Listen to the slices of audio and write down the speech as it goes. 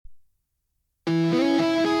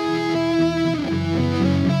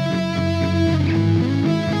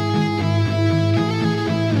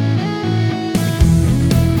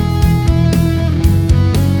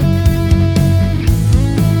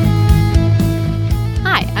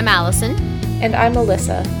I'm Allison. And I'm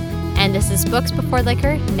Alyssa. And this is Books Before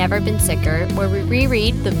Liquor, Never Been Sicker, where we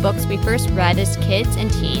reread the books we first read as kids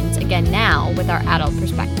and teens, again now with our adult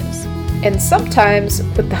perspectives. And sometimes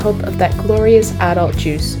with the help of that glorious adult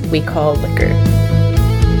juice we call liquor.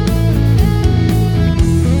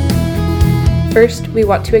 First, we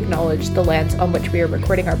want to acknowledge the lands on which we are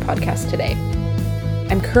recording our podcast today.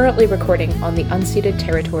 I'm currently recording on the unceded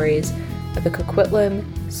territories of the Coquitlam,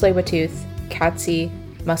 Tsleil-Waututh, Katzie,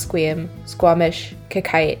 Musqueam, Squamish,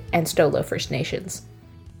 Kakite, and Stolo First Nations.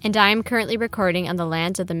 And I am currently recording on the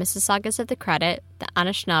lands of the Mississaugas of the Credit, the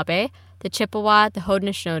Anishinaabe, the Chippewa, the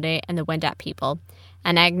Haudenosaunee, and the Wendat people.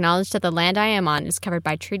 And I acknowledge that the land I am on is covered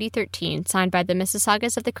by Treaty 13, signed by the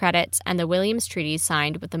Mississaugas of the Credits, and the Williams Treaty,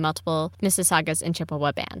 signed with the multiple Mississaugas and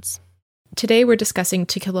Chippewa bands. Today we're discussing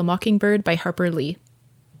To Kill a Mockingbird by Harper Lee.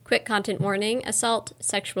 Quick content warning: assault,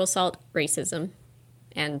 sexual assault, racism,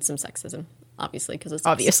 and some sexism. Obviously, because it's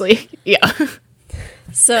obviously, yeah.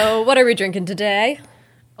 So, what are we drinking today?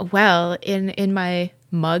 Well, in my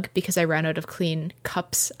mug, because I ran out of clean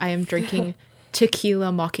cups, I am drinking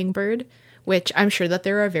Tequila Mockingbird, which I'm sure that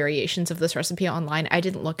there are variations of this recipe online. I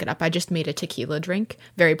didn't look it up. I just made a tequila drink.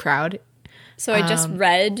 Very proud. So I just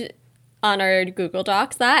read on our Google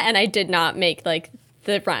Docs that, and I did not make like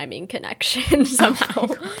the rhyming connection somehow.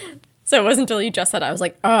 So it wasn't until you just said it, I was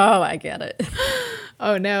like, oh, I get it.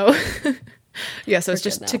 Oh no. Yeah, so it's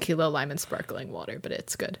just tequila, lime, and sparkling water, but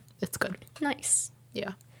it's good. It's good. Nice.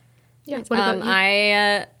 Yeah. Yeah. What about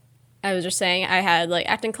you? I was just saying I had like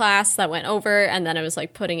acting class that went over, and then I was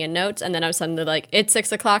like putting in notes, and then I was suddenly like, it's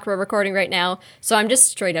 6:00, we're recording right now. So I'm just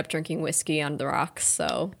straight up drinking whiskey on the rocks.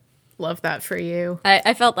 So love that for you.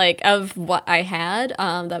 I felt like of what I had,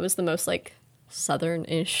 that was the most like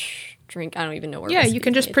southern-ish drink. I don't even know where. Yeah, you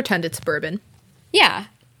can just pretend it's bourbon. Yeah.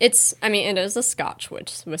 It is a Scotch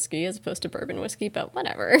whiskey as opposed to bourbon whiskey, but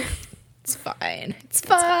whatever. It's fine. It's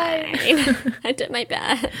fine. I did my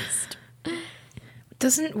best.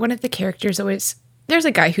 Doesn't one of the characters always... There's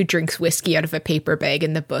a guy who drinks whiskey out of a paper bag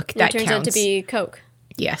in the book. That turns counts. out to be Coke.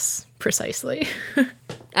 Yes, precisely.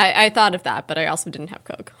 I thought of that, but I also didn't have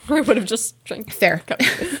Coke. I would have just drank Fair. Coke.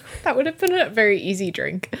 That would have been a very easy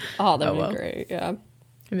drink. Oh, that would be great, yeah.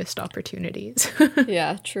 Missed opportunities.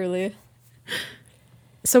 Yeah, truly.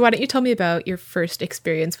 So why don't you tell me about your first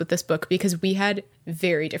experience with this book? Because we had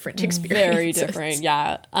very different experiences. Very different,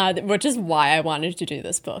 yeah. Which is why I wanted to do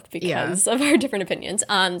this book, because of our different opinions.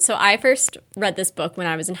 So I first read this book when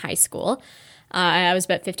I was in high school. I was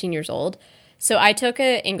about 15 years old. So I took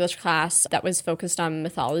an English class that was focused on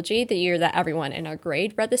mythology the year that everyone in our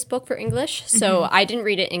grade read this book for English. So I didn't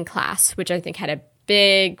read it in class, which I think had a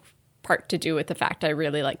big part to do with the fact I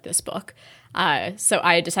really liked this book. So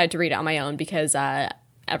I decided to read it on my own because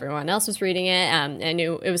everyone else was reading it. I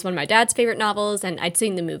knew it was one of my dad's favorite novels, and I'd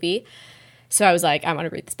seen the movie. So I was like, I want to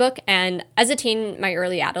read this book. And as a teen, my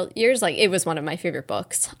early adult years, like it was one of my favorite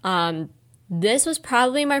books. This was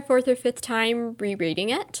probably my fourth or fifth time rereading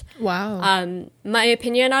it. Wow. My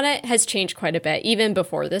opinion on it has changed quite a bit, even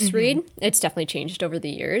before this read. It's definitely changed over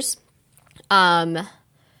the years. I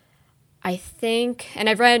think, and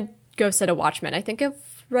I've read Go Set a Watchman. I think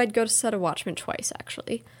I've read Go Set a Watchman twice,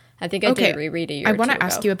 actually. I think I did reread a year or two ago. I want to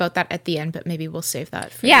ask you about that at the end, but maybe we'll save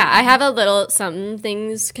that for Yeah, I have a little some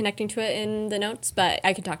things connecting to it in the notes, but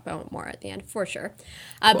I can talk about it more at the end for sure.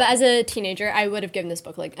 Cool. But as a teenager, I would have given this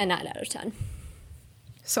book like a 9 out of 10.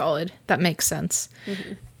 Solid. That makes sense.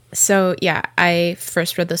 So yeah, I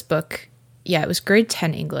first read this book. Yeah, it was grade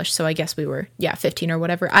 10 English, so I guess we were, 15 or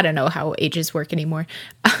whatever. I don't know how ages work anymore.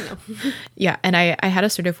 No. Yeah, and I had a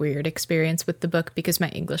sort of weird experience with the book because my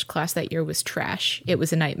English class that year was trash. It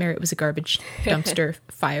was a nightmare. It was a garbage dumpster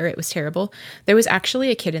fire. It was terrible. There was actually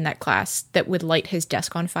a kid in that class that would light his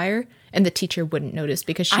desk on fire, and the teacher wouldn't notice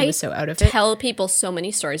because she was so out of it. I tell people so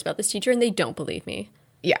many stories about this teacher, and they don't believe me.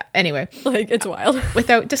 Yeah, anyway. Like, it's wild.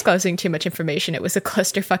 Without disclosing too much information, it was a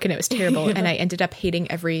clusterfuck and it was terrible. Yeah. And I ended up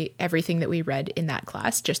hating everything that we read in that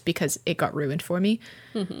class just because it got ruined for me.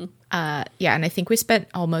 And I think we spent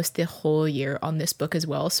almost the whole year on this book as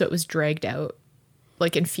well. So it was dragged out,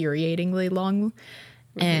 like, infuriatingly long.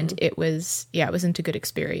 And it wasn't a good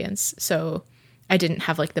experience. So I didn't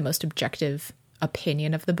have, like, the most objective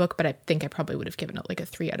opinion of the book, but I think I probably would have given it, like, a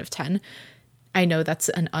 3 out of 10. I know that's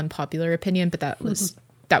an unpopular opinion, but that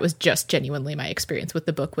was just genuinely my experience with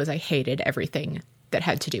the book. Was I hated everything that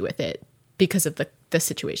had to do with it because of the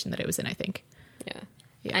situation that it was in, I think.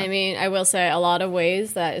 Yeah. I mean, I will say a lot of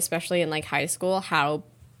ways that, especially in like high school, how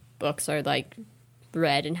books are like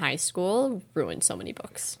read in high school ruins so many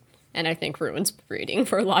books. And I think ruins reading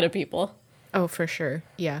for a lot of people. Oh, for sure.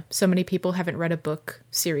 Yeah. So many people haven't read a book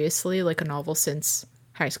seriously, like a novel, since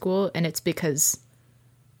high school, and it's because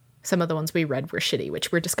some of the ones we read were shitty,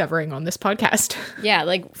 which we're discovering on this podcast. Yeah,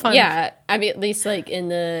 like, Fun. yeah, I mean, at least, like, in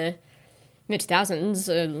the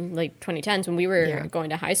mid-2000s, like 2010s, when we were going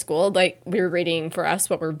to high school, like, we were reading, for us,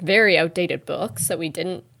 what were very outdated books that we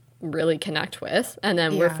didn't really connect with, and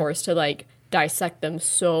then we're forced to, like, dissect them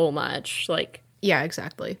so much, like... Yeah,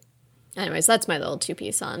 exactly. Anyways, that's my little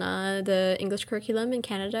two-piece on the English curriculum in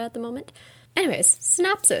Canada at the moment. Anyways,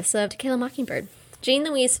 synopsis of To Kill a Mockingbird. Jean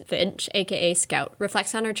Louise Finch, a.k.a. Scout,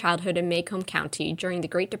 reflects on her childhood in Macomb County during the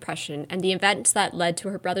Great Depression and the events that led to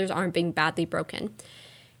her brother's arm being badly broken.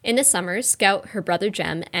 In the summers, Scout, her brother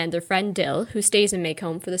Jem, and their friend Dill, who stays in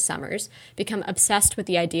Macomb for the summers, become obsessed with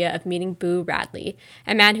the idea of meeting Boo Radley,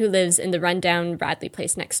 a man who lives in the rundown Radley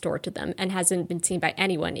place next door to them and hasn't been seen by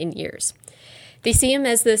anyone in years. They see him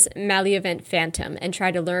as this malevolent phantom and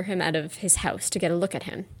try to lure him out of his house to get a look at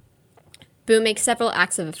him. Boo makes several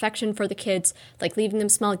acts of affection for the kids, like leaving them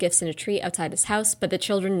small gifts in a tree outside his house, but the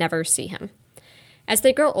children never see him. As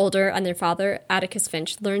they grow older and their father, Atticus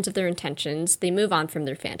Finch, learns of their intentions, they move on from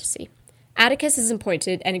their fantasy. Atticus is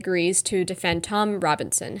appointed and agrees to defend Tom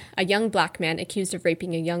Robinson, a young black man accused of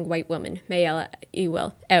raping a young white woman, Mayella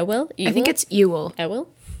Ewell. Ewell? I think it's Ewell. Ewell?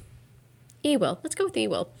 Ewell. Let's go with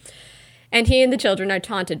Ewell. And he and the children are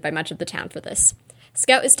taunted by much of the town for this.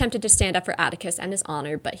 Scout is tempted to stand up for Atticus and his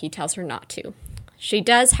honor, but he tells her not to. She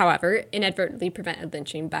does, however, inadvertently prevent a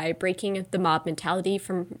lynching by breaking the mob mentality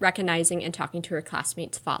from recognizing and talking to her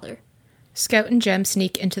classmate's father. Scout and Jem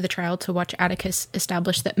sneak into the trial to watch Atticus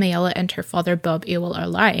establish that Mayella and her father Bob Ewell are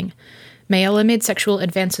lying. Mayella made sexual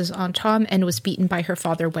advances on Tom and was beaten by her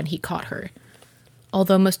father when he caught her.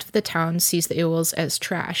 Although most of the town sees the Ewells as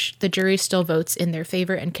trash, the jury still votes in their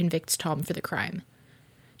favor and convicts Tom for the crime.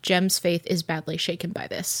 Jem's faith is badly shaken by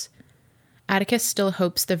this. Atticus still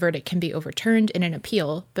hopes the verdict can be overturned in an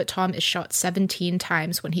appeal, but Tom is shot 17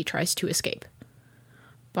 times when he tries to escape.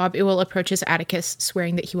 Bob Ewell approaches Atticus,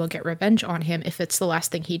 swearing that he will get revenge on him if it's the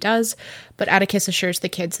last thing he does, but Atticus assures the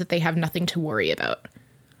kids that they have nothing to worry about.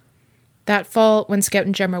 That fall, when Scout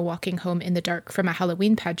and Jem are walking home in the dark from a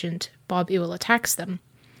Halloween pageant, Bob Ewell attacks them.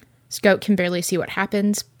 Scout can barely see what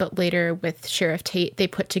happens, but later, with Sheriff Tate, they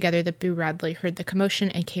put together that Boo Radley heard the commotion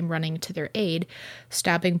and came running to their aid,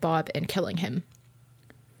 stabbing Bob and killing him.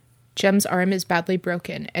 Jem's arm is badly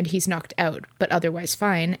broken, and he's knocked out, but otherwise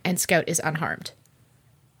fine, and Scout is unharmed.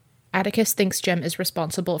 Atticus thinks Jem is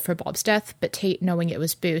responsible for Bob's death, but Tate, knowing it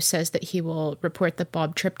was Boo, says that he will report that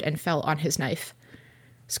Bob tripped and fell on his knife.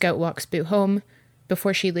 Scout walks Boo home.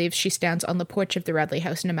 Before she leaves, she stands on the porch of the Radley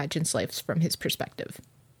house and imagines life from his perspective.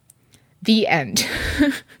 The end.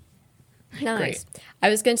 Nice. Great. I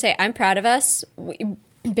was going to say, I'm proud of us. We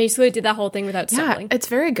basically did that whole thing without stumbling. Yeah, it's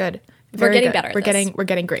very good. We're getting better at We're this.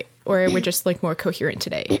 getting great. Or we're just like more coherent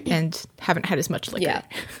today and haven't had as much liquor. Yeah.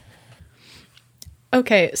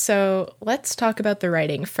 Okay, so let's talk about the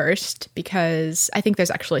writing first, because I think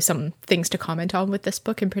there's actually some things to comment on with this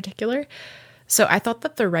book in particular. So I thought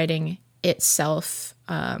that the writing itself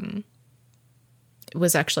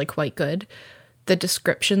was actually quite good. The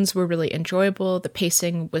descriptions were really enjoyable. The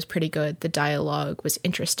pacing was pretty good. The dialogue was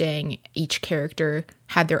interesting. Each character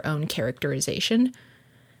had their own characterization.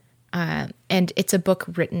 And it's a book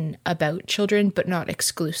written about children, but not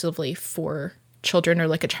exclusively for children or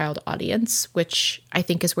like a child audience, which I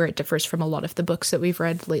think is where it differs from a lot of the books that we've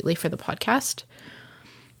read lately for the podcast.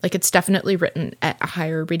 Like, it's definitely written at a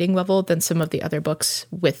higher reading level than some of the other books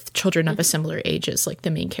with children of a similar age as like the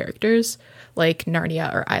main characters, like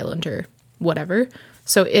Narnia or Island or whatever.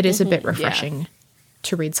 So it is a bit refreshing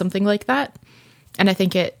to read something like that. And I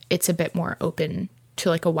think it's a bit more open to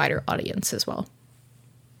like a wider audience as well.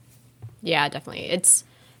 Yeah, definitely. It's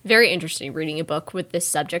very interesting reading a book with this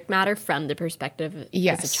subject matter from the perspective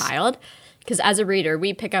as a child. Because as a reader,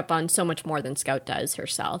 we pick up on so much more than Scout does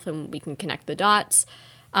herself, and we can connect the dots.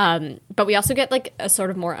 But we also get like a sort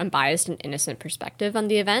of more unbiased and innocent perspective on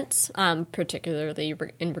the events, particularly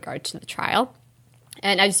in regard to the trial.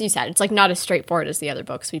 And as you said, it's like not as straightforward as the other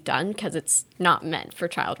books we've done, because it's not meant for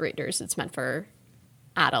child readers. It's meant for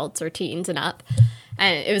adults or teens and up.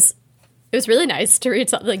 And it was really nice to read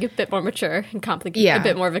something like a bit more mature and complicated, a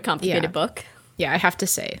bit more of a complicated book. Yeah, I have to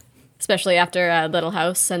say. Especially after Little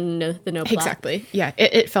House and the No Plot. Exactly. Yeah,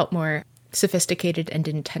 it felt more sophisticated and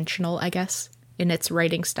intentional, I guess, in its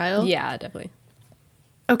writing style. Yeah, definitely.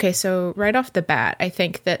 Okay, so right off the bat, I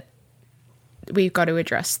think that we've got to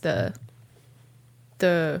address the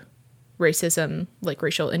racism, like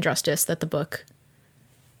racial injustice that the book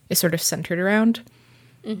is sort of centered around.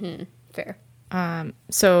 Mm-hmm. Fair.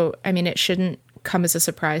 So, I mean, it shouldn't come as a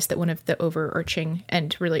surprise that one of the overarching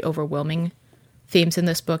and really overwhelming themes in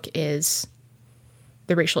this book is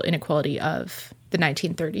the racial inequality of the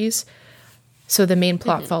 1930s. So the main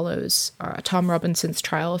plot follows Tom Robinson's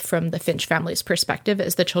trial from the Finch family's perspective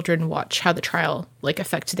as the children watch how the trial like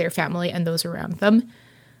affects their family and those around them.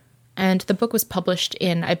 And the book was published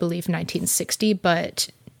in, I believe, 1960, but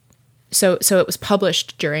so it was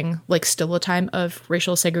published during like still a time of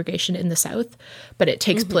racial segregation in the South, but it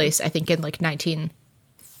takes place, I think, in like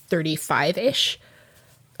 1935-ish.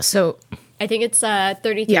 So I think it's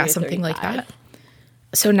 33 yeah, or something 35. like that.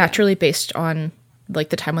 So naturally, based on like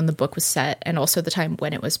the time when the book was set and also the time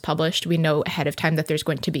when it was published, we know ahead of time that there's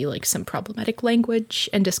going to be like some problematic language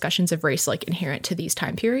and discussions of race like inherent to these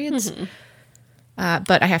time periods.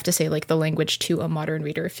 But I have to say, like, the language to a modern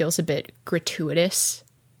reader feels a bit gratuitous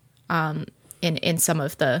in some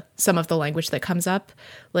of the language that comes up.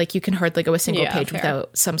 Like, you can hardly go a single page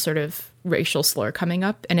without some sort of racial slur coming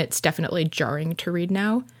up, and it's definitely jarring to read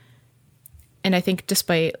now. And I think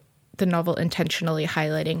despite the novel intentionally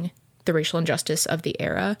highlighting the racial injustice of the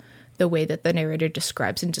era, the way that the narrator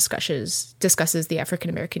describes and discusses the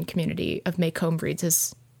African-American community of Maycomb breeds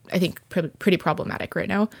is, I think, pretty problematic right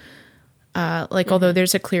now. Although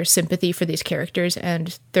there's a clear sympathy for these characters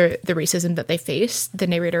and the racism that they face, the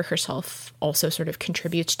narrator herself also sort of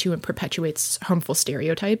contributes to and perpetuates harmful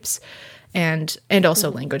stereotypes and also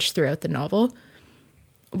language throughout the novel.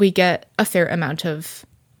 We get a fair amount of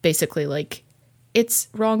basically like, it's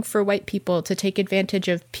wrong for white people to take advantage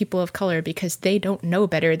of people of color because they don't know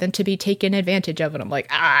better than to be taken advantage of. And I'm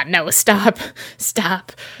like, no, stop.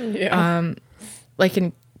 Yeah.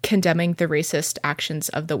 In condemning the racist actions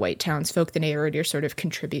of the white townsfolk, the narrator sort of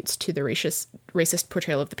contributes to the racist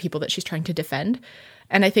portrayal of the people that she's trying to defend.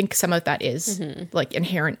 And I think some of that is like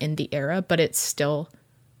inherent in the era, but it's still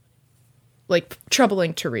like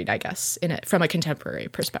troubling to read, I guess, in it from a contemporary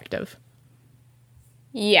perspective.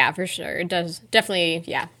 Yeah, for sure. It does definitely.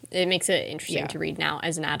 Yeah, it makes it interesting to read now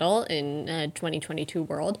as an adult in a 2022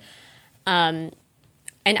 world. And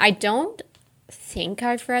I don't think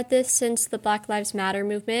I've read this since the Black Lives Matter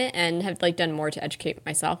movement and have like done more to educate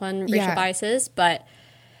myself on racial biases. But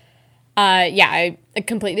I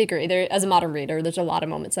completely agree. There, as a modern reader, there's a lot of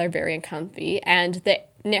moments that are very uncomfy, and the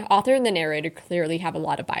author and the narrator clearly have a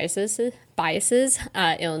lot of biases,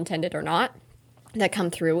 ill-intended or not, that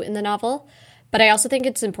come through in the novel. But I also think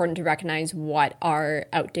it's important to recognize what are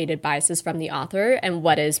outdated biases from the author and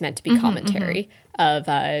what is meant to be commentary of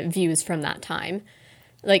views from that time.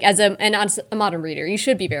 Like, as a modern reader, you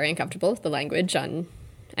should be very uncomfortable with the language and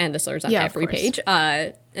the slurs on every page,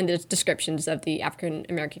 and the descriptions of the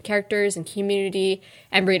African-American characters and community,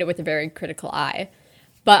 and read it with a very critical eye.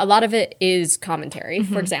 But a lot of it is commentary.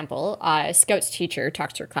 For example, Scout's teacher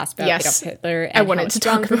talks to her class about Adolf Hitler and how it's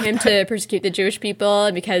wrong for him to persecute the Jewish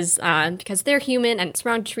people because they're human and it's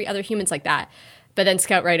wrong to treat other humans like that. But then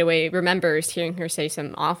Scout right away remembers hearing her say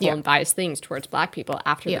some awful and biased things towards Black people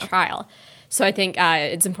after the trial. So I think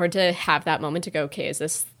it's important to have that moment to go, okay, is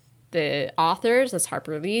this the author's, is this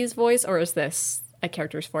Harper Lee's voice, or is this a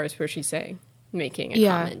character's voice where she's making a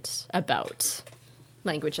comment about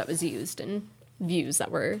language that was used and views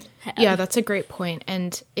that were had? Yeah, that's a great point.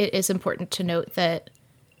 And it is important to note that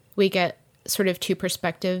we get sort of two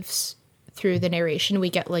perspectives through the narration. We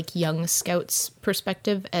get like young Scout's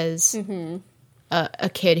perspective as a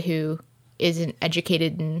kid who isn't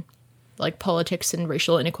educated in like politics and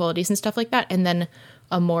racial inequalities and stuff like that, and then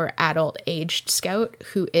a more adult aged Scout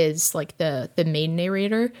who is like the main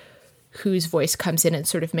narrator, whose voice comes in and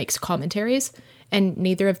sort of makes commentaries. And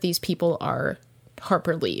neither of these people are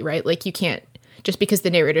Harper Lee, right? Like, you can't, just because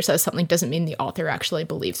the narrator says something doesn't mean the author actually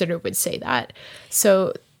believes it or would say that.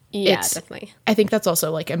 So definitely, I think that's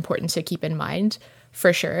also like important to keep in mind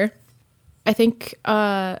for sure. I think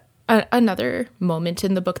another moment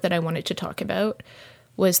in the book that I wanted to talk about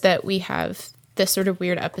was that we have this sort of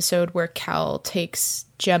weird episode where Cal takes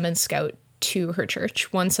Jem and Scout to her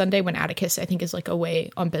church one Sunday when Atticus, I think, is like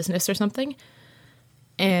away on business or something.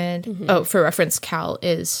 And, for reference, Cal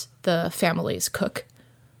is the family's cook.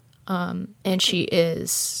 And she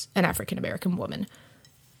is an African-American woman.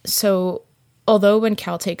 So although when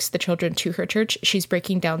Cal takes the children to her church, she's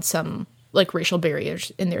breaking down some like racial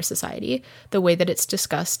barriers in their society, the way that it's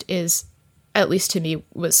discussed is, at least to me,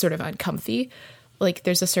 was sort of uncomfy. Like,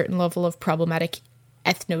 there's a certain level of problematic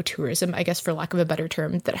ethnotourism, I guess, for lack of a better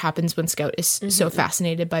term, that happens when Scout is so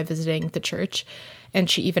fascinated by visiting the church. And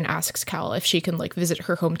she even asks Cal if she can like visit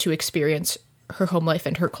her home to experience her home life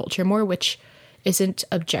and her culture more, which isn't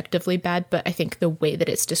objectively bad, but I think the way that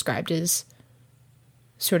it's described is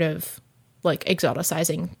sort of like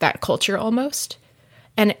exoticizing that culture almost.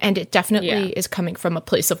 And it definitely is coming from a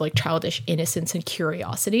place of like childish innocence and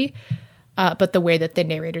curiosity. But the way that the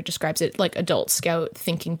narrator describes it, like adult Scout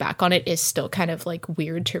thinking back on it, is still kind of like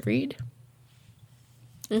weird to read.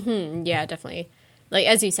 Yeah, definitely. Like,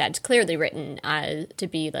 as you said, it's clearly written to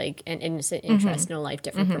be like an innocent interest in a life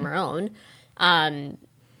different from her own.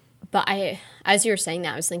 But as you were saying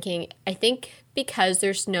that, I was thinking, I think because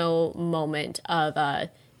there's no moment of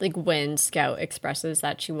like when Scout expresses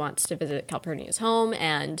that she wants to visit Calpurnia's home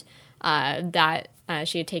and that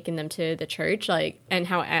she had taken them to the church, like, and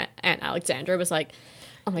how Aunt Alexandra was like,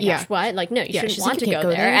 oh my gosh, what? Like, no, you shouldn't want to go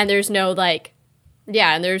there. And there's no like,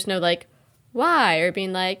 why? Or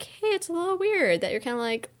being like, hey, it's a little weird that you're kind of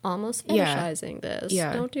like almost fetishizing this.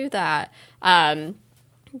 Yeah. Don't do that.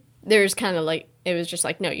 There's kind of like, it was just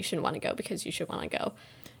like, no, you shouldn't want to go because you should want to go.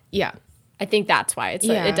 Yeah. I think that's why it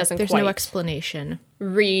doesn't there's quite no explanation.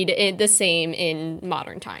 Read it the same in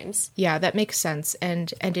modern times. Yeah, that makes sense.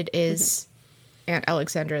 And it is Aunt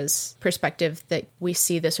Alexandra's perspective that we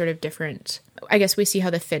see the sort of different, I guess we see how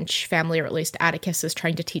the Finch family, or at least Atticus, is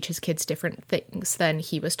trying to teach his kids different things than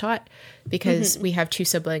he was taught, because we have two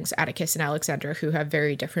siblings, Atticus and Alexandra, who have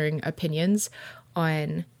very differing opinions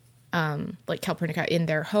on like Calpurnia in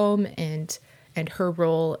their home and her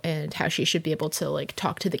role and how she should be able to like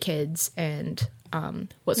talk to the kids and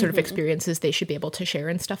what sort of experiences they should be able to share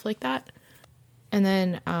and stuff like that. And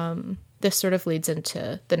then this sort of leads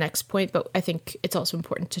into the next point, but I think it's also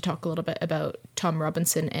important to talk a little bit about Tom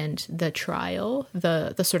Robinson and the trial,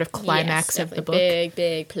 the sort of climax of the book.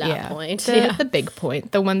 Big plot point. The big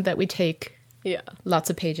point, the one that we take lots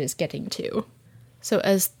of pages getting to. So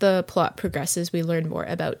as the plot progresses, we learn more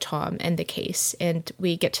about Tom and the case, and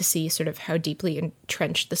we get to see sort of how deeply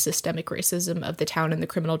entrenched the systemic racism of the town and the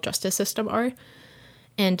criminal justice system are.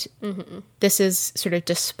 And this is sort of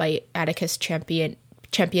despite Atticus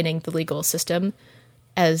championing the legal system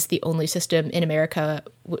as the only system in America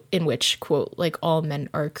in which, quote, like all men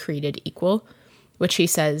are created equal, which he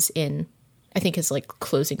says in, I think, his like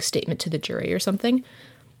closing statement to the jury or something.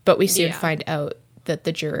 But we soon find out that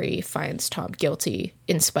the jury finds Tom guilty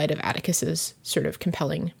in spite of Atticus's sort of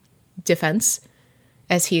compelling defense,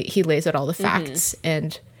 as he lays out all the facts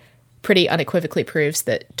and pretty unequivocally proves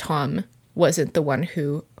that Tom wasn't the one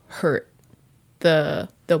who hurt the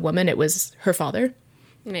woman. It was her father.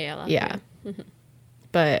 Yeah.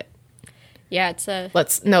 But it's a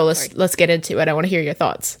let's get into it. I want to hear your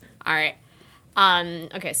thoughts. All right.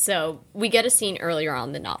 Okay, so we get a scene earlier on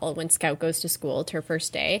in the novel when Scout goes to school. It's her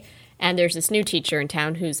first day, and there's this new teacher in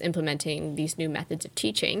town who's implementing these new methods of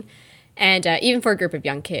teaching. And even for a group of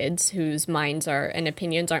young kids whose minds and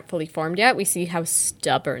opinions aren't fully formed yet, we see how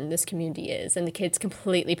stubborn this community is. And the kids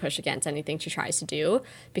completely push against anything she tries to do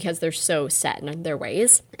because they're so set in their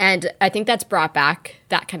ways. And I think that's brought back,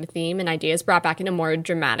 that kind of theme and ideas brought back in a more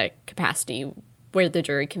dramatic capacity where the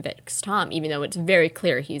jury convicts Tom, even though it's very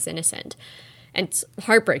clear he's innocent. And it's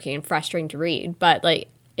heartbreaking and frustrating to read, but like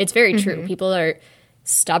it's very true. People are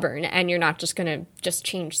stubborn, and you're not just going to just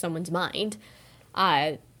change someone's mind.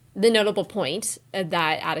 The notable point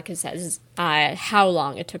that Atticus says is how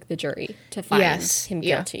long it took the jury to find him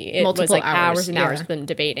guilty. It was like hours and hours of them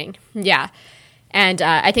debating. Yeah. And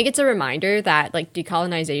I think it's a reminder that like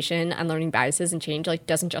decolonization, unlearning biases, and change like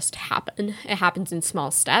doesn't just happen. It happens in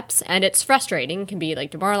small steps, and it's frustrating, can be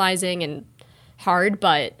like demoralizing and hard,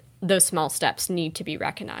 but those small steps need to be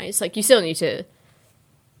recognized. Like you still need to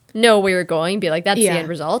know where you're going, be like, that's the end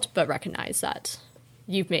result, but recognize that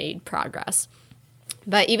you've made progress.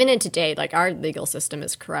 But even in today, like our legal system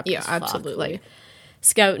is corrupt as fuck. Absolutely. Like,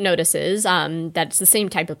 Scout notices that it's the same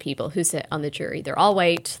type of people who sit on the jury. They're all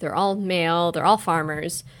white, they're all male, they're all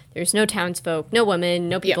farmers. There's no townsfolk, no women,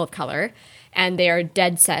 no people of color. And they are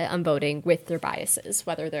dead set on voting with their biases,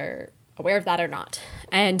 whether they're aware of that or not.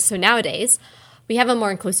 And so nowadays, we have a more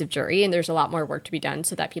inclusive jury, and there's a lot more work to be done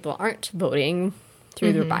so that people aren't voting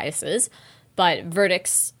through their biases. But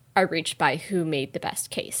verdicts are reached by who made the best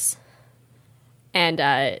case. And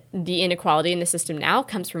the inequality in the system now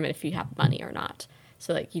comes from if you have money or not.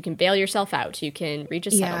 So, like, you can bail yourself out. You can reach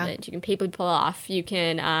a settlement. You can pay people off. You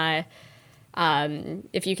can,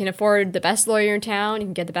 if you can afford the best lawyer in town, you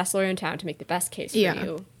can get the best lawyer in town to make the best case for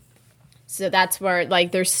you. So that's where,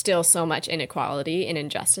 like, there's still so much inequality and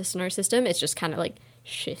injustice in our system. It's just kind of, like,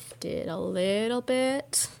 shifted a little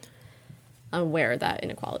bit on where that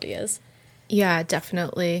inequality is. Yeah,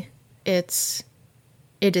 definitely. It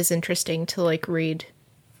is interesting to, like, read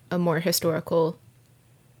a more historical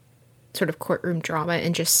sort of courtroom drama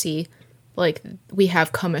and just see, like, we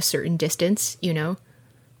have come a certain distance, you know,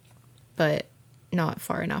 but not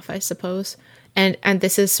far enough, I suppose. And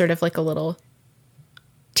this is sort of like a little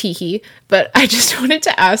teehee, but I just wanted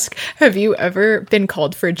to ask, have you ever been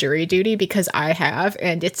called for jury duty? Because I have,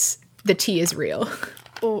 and it's the tea is real.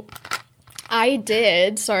 Oh, I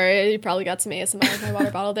did. Sorry, you probably got some ASMR with my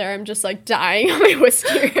water bottle there. I'm just like dying on my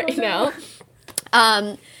whiskey right now.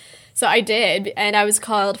 So I did, and I was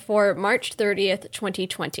called for March 30th,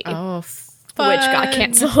 2020. Oh, fun. Which got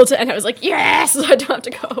canceled, and I was like, yes, I don't have to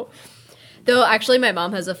go. Though, actually, my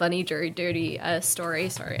mom has a funny jury duty story.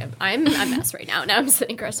 Sorry, I'm a mess right now. Now I'm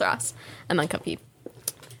sitting cross. I'm uncomfy.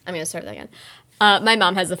 I'm going to start that again. My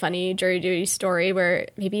mom has a funny jury duty story where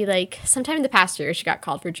maybe, like, sometime in the past year, she got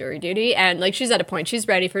called for jury duty, and, like, she's at a point. She's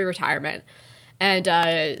ready for retirement.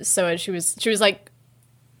 And so she was, like,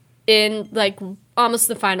 in, like, almost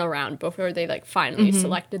the final round before they, like, finally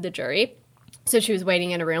selected the jury. So she was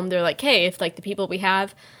waiting in a room. They're like, hey, if, like, the people we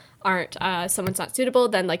have aren't, someone's not suitable,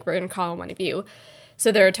 then, like, we're going to call on one of you.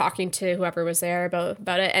 So they were talking to whoever was there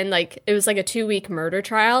about it. And, like, it was, like, a 2-week murder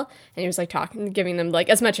trial. And he was, like, giving them, like,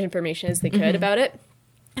 as much information as they could about it.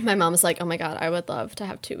 And my mom was like, oh, my God, I would love to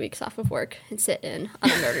have 2 weeks off of work and sit in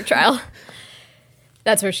on a murder trial.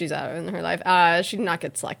 That's where she's at in her life. She did not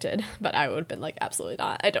get selected, but I would have been like, absolutely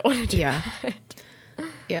not. I don't want to do that.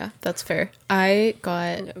 Yeah, that's fair. I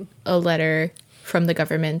got a letter from the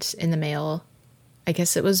government in the mail. I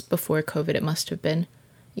guess it was before COVID. It must have been.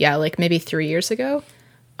 Yeah, like maybe 3 years ago.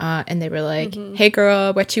 And they were like, hey,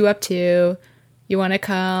 girl, what you up to? You want to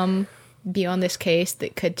come be on this case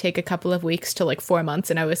that could take a couple of weeks to like 4 months?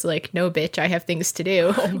 And I was like, no, bitch, I have things to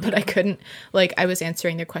do. But I couldn't, like, I was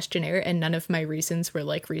answering their questionnaire and none of my reasons were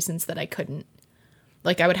like reasons that I couldn't,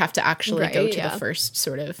 like, I would have to actually go to the first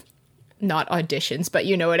sort of, not auditions, but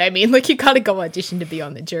you know what I mean? Like, you gotta go audition to be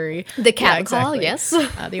on the jury. The cat call, yes.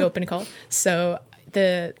 The open call. So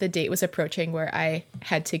the date was approaching where I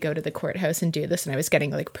had to go to the courthouse and do this, and I was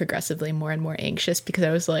getting like progressively more and more anxious because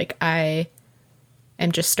I was like, I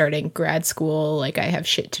am just starting grad school, like I have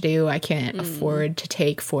shit to do. I can't afford to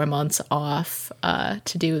take 4 months off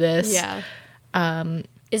to do this. Yeah.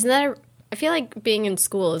 Isn't that I feel like being in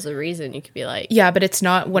school is a reason you could be like... Yeah, but it's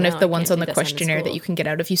not one of the ones on the questionnaire that you can get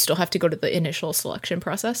out of. You still have to go to the initial selection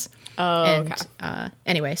process. Oh, and, okay.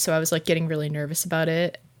 Anyway, so I was like getting really nervous about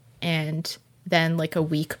it. And then like a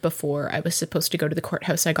week before I was supposed to go to the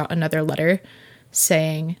courthouse, I got another letter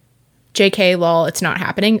saying, JK, lol, it's not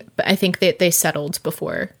happening. But I think that they settled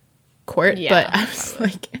before court. Yeah, but I was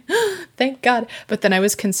like, thank God. But then I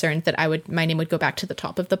was concerned that my name would go back to the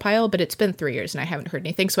top of the pile, but it's been 3 years and I haven't heard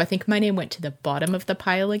anything. So I think my name went to the bottom of the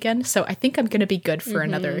pile again. So I think I'm going to be good for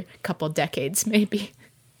another couple decades, maybe.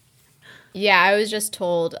 Yeah, I was just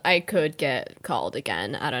told I could get called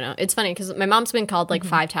again. I don't know. It's funny because my mom's been called like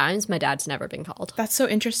 5 times. My dad's never been called. That's so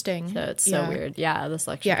interesting. So it's so weird. Yeah, the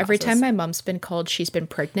selection process. Every time my mom's been called, she's been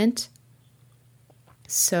pregnant.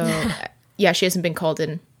 So yeah, she hasn't been called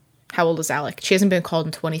in... How old is Alec? She hasn't been called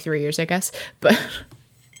in 23 years, I guess. But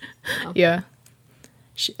yeah,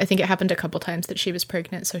 I think it happened a couple times that she was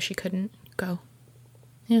pregnant, so she couldn't go.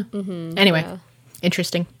 Yeah. Anyway,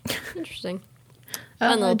 interesting. Interesting.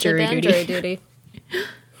 Jury duty.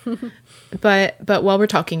 But while we're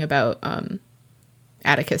talking about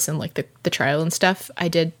Atticus and like the trial and stuff, I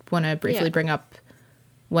did want to briefly bring up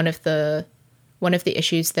one of the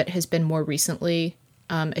issues that has been more recently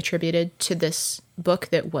attributed to this book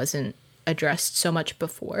that wasn't addressed so much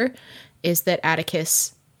before, is that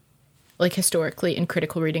Atticus, like historically in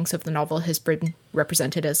critical readings of the novel, has been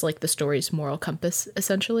represented as like the story's moral compass.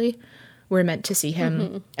 Essentially, we're meant to see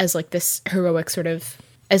him as like this heroic sort of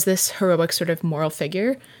moral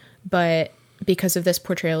figure, but because of this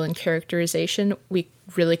portrayal and characterization, we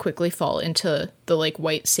really quickly fall into the like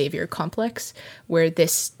white savior complex, where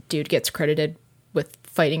this dude gets credited with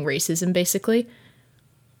fighting racism, basically.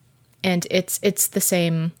 And it's the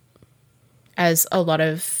same as a lot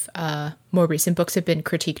of more recent books have been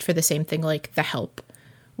critiqued for the same thing. Like The Help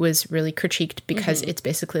was really critiqued because it's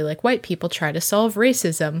basically like white people try to solve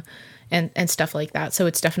racism and stuff like that. So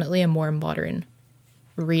it's definitely a more modern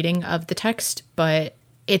reading of the text, but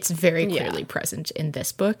it's very clearly present in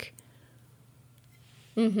this book.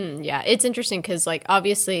 Yeah, it's interesting because like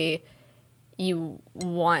obviously you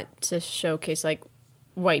want to showcase like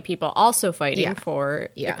white people also fighting for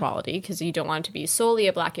equality, because you don't want it to be solely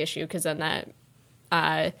a black issue, because then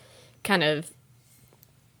that kind of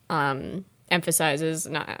emphasizes,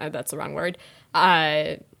 not that's the wrong word,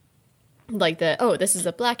 like this is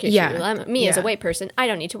a black issue. As a white person, I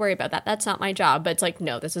don't need to worry about that. That's not my job. But it's like,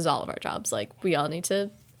 no, this is all of our jobs. Like, we all need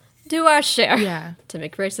to do our share to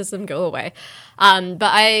make racism go away. But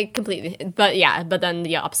then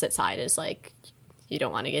the opposite side is like, you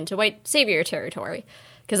don't want to get into white savior territory,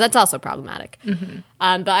 because that's also problematic.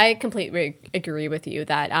 But I completely agree with you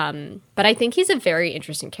that, but I think he's a very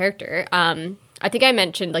interesting character. I think I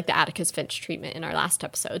mentioned like the Atticus Finch treatment in our last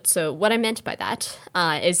episode. So what I meant by that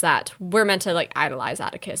is that we're meant to like idolize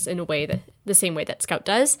Atticus in a way that the same way that Scout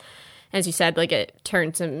does. As you said, like it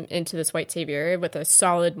turns him into this white savior with a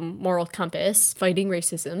solid moral compass, fighting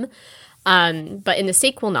racism. But in the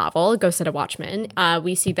sequel novel, Ghost at a Watchman,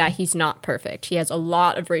 we see that he's not perfect. He has a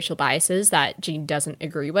lot of racial biases that Jean doesn't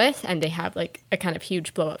agree with, and they have like a kind of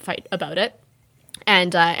huge blow-up fight about it.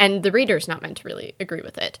 And the reader's not meant to really agree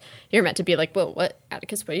with it. You're meant to be like, whoa, what,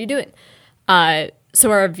 Atticus, what are you doing?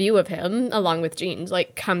 So our view of him, along with Jean's,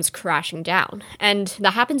 like, comes crashing down. And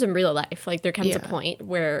that happens in real life. Like, there comes a point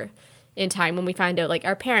where, in time, when we find out, like,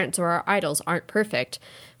 our parents or our idols aren't perfect,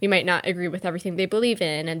 we might not agree with everything they believe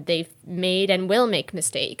in, and they've made and will make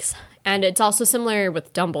mistakes. And it's also similar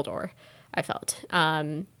with Dumbledore, I felt.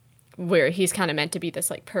 Where he's kind of meant to be this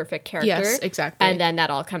like perfect character. Yes, exactly. And then that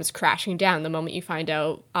all comes crashing down the moment you find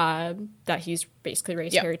out that he's basically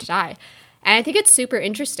raised Harry to die. And I think it's super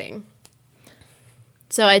interesting.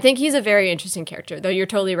 So I think he's a very interesting character. Though you're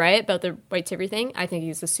totally right about the white savior thing. I think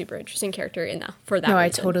he's a super interesting character for that reason. I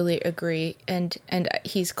totally agree. And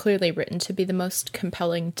he's clearly written to be the most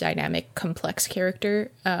compelling, dynamic, complex character.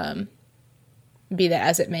 Be that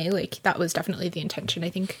as it may, like that was definitely the intention, I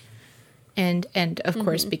think. And of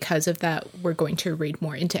course, because of that, we're going to read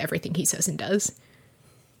more into everything he says and does.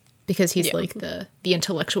 Because he's like the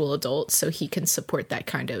intellectual adult, so he can support that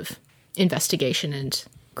kind of investigation and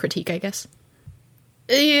critique, I guess.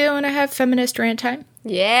 You want to have feminist rant time?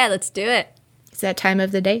 Yeah, let's do it. Is that time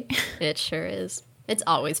of the day? It sure is. It's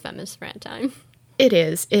always feminist rant time. It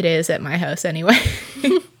is. It is at my house anyway.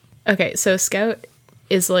 Okay, so Scout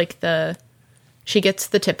is like she gets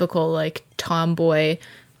the typical like tomboy,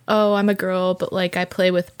 oh, I'm a girl, but like I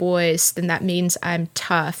play with boys, then that means I'm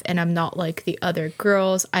tough and I'm not like the other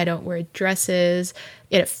girls. I don't wear dresses.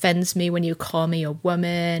 It offends me when you call me a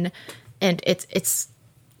woman. And it's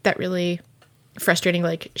that really frustrating,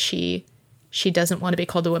 like she doesn't want to be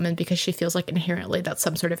called a woman because she feels like inherently that's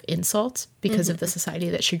some sort of insult because of the society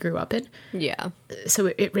that she grew up in. Yeah. So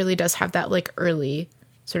it really does have that like early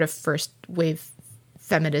sort of first wave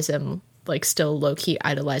feminism, like still low-key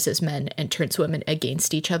idolizes men and turns women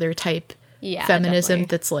against each other type feminism, definitely.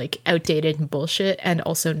 That's like outdated and bullshit, and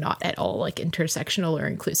also not at all like intersectional or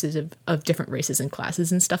inclusive of different races and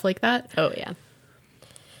classes and stuff like that. Oh yeah.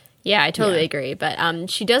 Yeah, I totally agree. But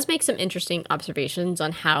she does make some interesting observations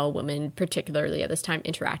on how women, particularly at this time,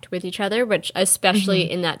 interact with each other, which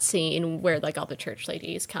especially in that scene where like all the church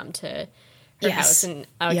ladies come to her house and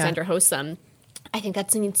Alexandra hosts them. I think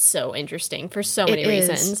that scene's so interesting for so many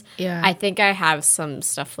reasons. Yeah. I think I have some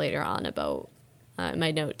stuff later on about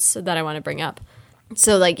my notes that I want to bring up.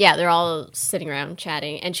 So, like, yeah, they're all sitting around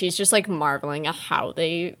chatting, and she's just, like, marveling at how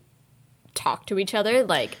they talk to each other,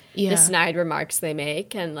 like, the snide remarks they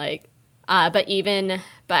make, and, like, but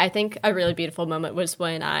I think a really beautiful moment was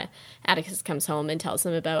when Atticus comes home and tells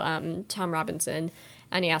them about Tom Robinson,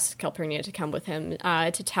 and he asks Calpurnia to come with him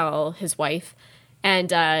to tell his wife,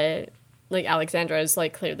 and like Alexandra is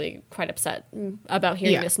like clearly quite upset about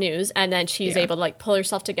hearing this news, and then she's able to like pull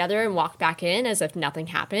herself together and walk back in as if nothing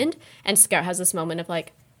happened. And Scout has this moment of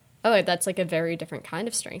like, oh, that's like a very different kind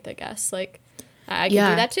of strength, I guess. Like I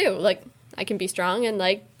can do that too. Like I can be strong and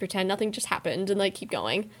like pretend nothing just happened and like keep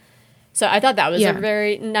going. So I thought that was a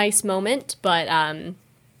very nice moment. But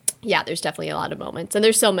there's definitely a lot of moments, and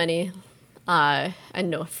there's so many. I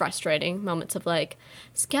know frustrating moments of like,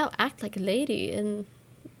 Scout, act like a lady, and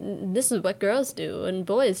this is what girls do, and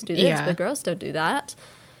boys do this, but girls don't do that,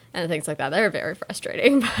 and things like that. They're very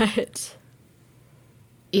frustrating, but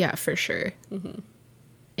yeah, for sure.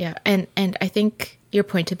 Yeah, and I think your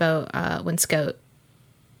point about when Scout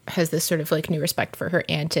has this sort of like new respect for her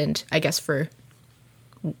aunt, and I guess for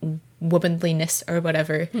womanliness or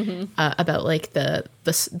whatever, about like the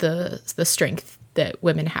strength that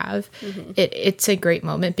women have, it's a great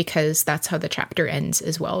moment because that's how the chapter ends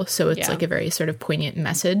as well. So it's like a very sort of poignant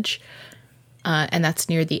message, and that's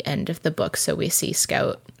near the end of the book. So we see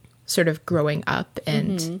Scout sort of growing up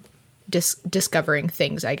and discovering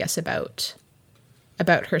things, I guess, about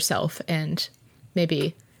herself, and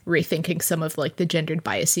maybe rethinking some of like the gendered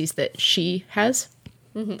biases that she has.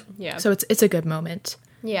 Yeah. So it's a good moment.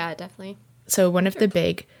 Yeah, definitely. So one of the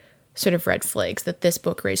big sort of red flags that this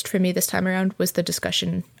book raised for me this time around was the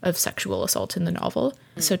discussion of sexual assault in the novel.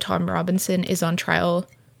 So Tom Robinson is on trial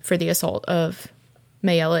for the assault of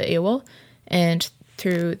Mayella Ewell, and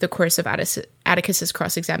through the course of Atticus's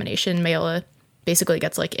cross-examination, Mayella basically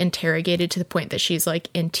gets like interrogated to the point that she's like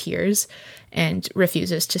in tears and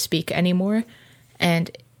refuses to speak anymore. And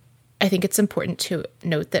I think it's important to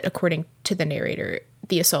note that according to the narrator,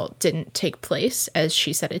 the assault didn't take place as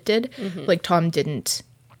she said it did. Like Tom didn't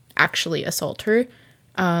actually assault her.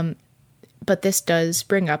 But this does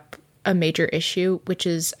bring up a major issue, which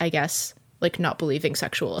is, I guess, like not believing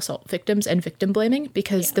sexual assault victims and victim blaming,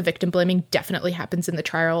 because the victim blaming definitely happens in the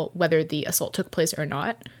trial, whether the assault took place or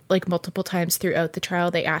not. Like multiple times throughout the trial,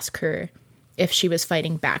 they ask her if she was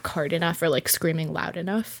fighting back hard enough or like screaming loud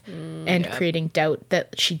enough and creating doubt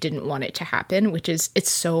that she didn't want it to happen, which is, it's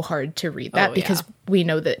so hard to read that because we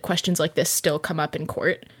know that questions like this still come up in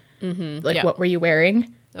court. Like, what were you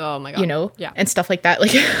wearing? Oh my God. You know, and stuff like that.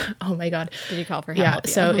 Like, oh my God. Did you call for help?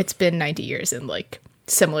 Yeah. So it's been 90 years and like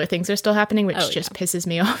similar things are still happening, which just pisses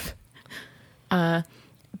me off.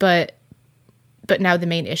 But now the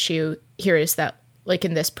main issue here is that like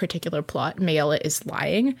in this particular plot, Mayella is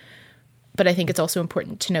lying. But I think it's also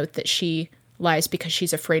important to note that she lies because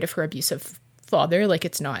she's afraid of her abusive father. Like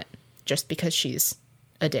it's not just because she's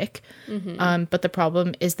a dick. But the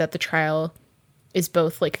problem is that the trial is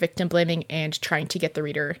both like victim blaming and trying to get the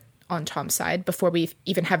reader on Tom's side before we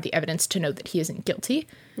even have the evidence to know that he isn't guilty.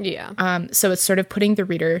 So it's sort of putting the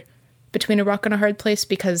reader between a rock and a hard place,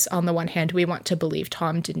 because on the one hand, we want to believe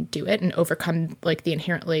Tom didn't do it and overcome like the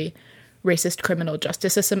inherently racist criminal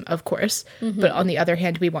justice system, of course. But on the other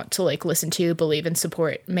hand, we want to like listen to, believe, and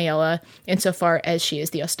support Mayella insofar as she is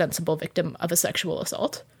the ostensible victim of a sexual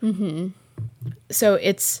assault. So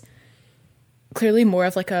it's clearly more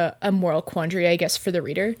of like a moral quandary, I guess, for the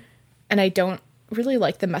reader. And I don't really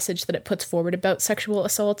like the message that it puts forward about sexual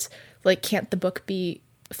assaults. Like, can't the book be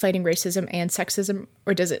fighting racism and sexism,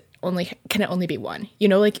 or can it only be one? You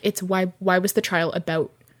know, like it's why was the trial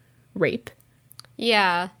about rape?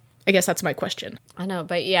 Yeah. I guess that's my question. I know,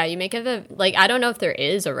 but yeah, you make it like, I don't know if there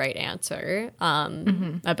is a right answer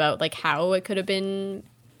about like how it could have been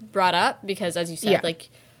brought up, because as you said, like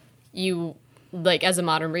you, like as a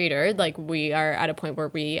modern reader, like we are at a point where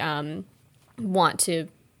we want to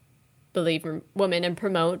believe women and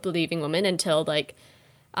promote believing women until like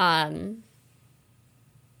and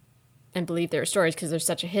believe their stories, because there's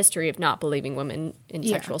such a history of not believing women in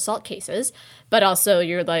sexual assault cases. But also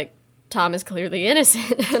you're like, Tom is clearly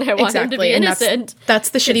innocent, and I want him to be innocent. That's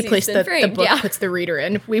the shitty place that the book puts the reader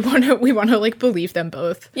in. We want to like believe them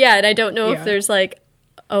both. Yeah, and I don't know if there's like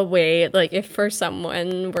a way, like if for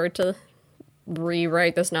someone were to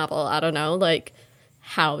rewrite this novel, I don't know, like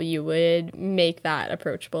how you would make that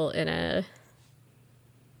approachable in a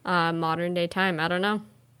modern day time. I don't know.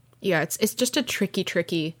 Yeah, it's just a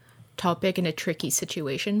tricky topic and a tricky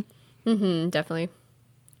situation. Definitely.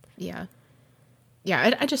 Yeah.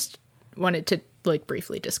 I just wanted to like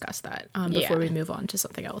briefly discuss that before we move on to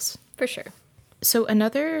something else. For sure. So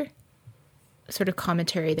another sort of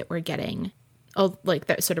commentary that we're getting, like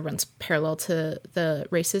that sort of runs parallel to the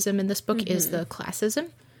racism in this book, is the classism.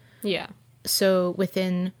 Yeah. So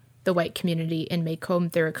within the white community in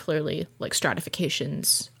Maycomb, there are clearly like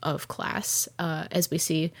stratifications of class, as we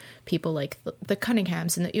see people like the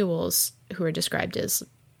Cunninghams and the Ewells, who are described as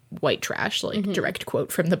white trash, like direct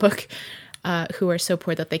quote from the book, who are so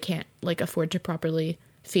poor that they can't like afford to properly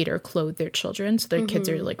feed or clothe their children. So their kids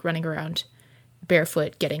are like running around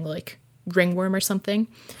barefoot, getting like ringworm or something.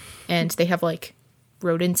 And they have like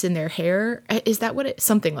rodents in their hair. Is that what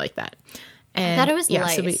something like that. And I thought it was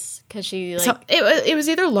lice, because she like... So it was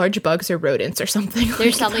either large bugs or rodents or something.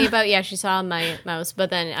 There's something about, she saw my mouse, but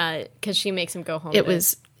then, because she makes him go home to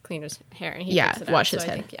clean his hair, and he takes it out, wash his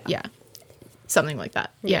head. Something like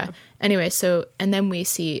that. Yeah. Anyway, so, and then we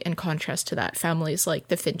see, in contrast to that, families like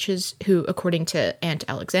the Finches, who, according to Aunt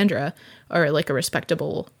Alexandra, are like a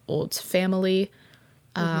respectable old family.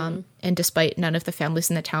 And despite none of the families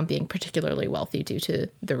in the town being particularly wealthy due to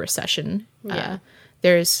the recession,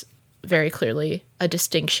 there's very clearly a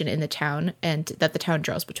distinction in the town, and that the town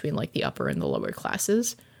draws between like the upper and the lower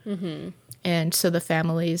classes. And so the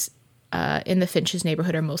families in the Finches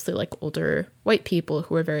neighborhood are mostly like older white people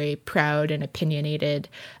who are very proud and opinionated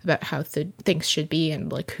about how things should be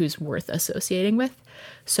and like who's worth associating with.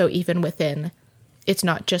 So even within, it's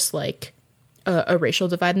not just like a racial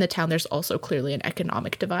divide in the town, there's also clearly an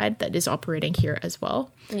economic divide that is operating here as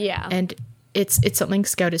well. Yeah. And it's something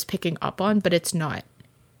Scout is picking up on, but it's not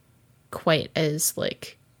quite as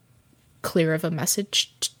like clear of a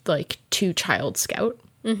message like to child Scout.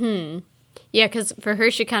 Yeah, because for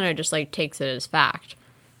her, she kind of just like takes it as fact.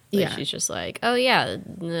 Like, she's just like, oh yeah,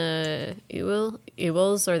 the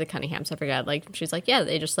Ewells or the Cunninghams, I forgot. Like she's like, yeah,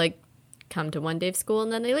 they just like come to one day of school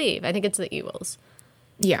and then they leave. I think it's the Ewells.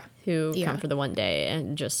 Yeah. Who come for the one day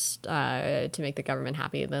and just to make the government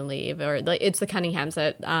happy and then leave. Or like it's the Cunninghams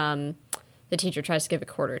that the teacher tries to give a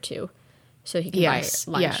quarter to so he can buy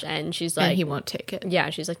lunch. Yeah. And she's like... And he won't take it. Yeah,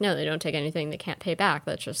 she's like, no, they don't take anything they can't pay back.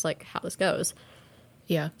 That's just like how this goes.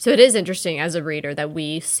 Yeah. So it is interesting as a reader that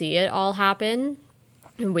we see it all happen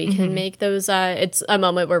and we can make those... it's a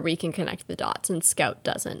moment where we can connect the dots and Scout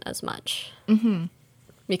doesn't as much. Mm-hmm.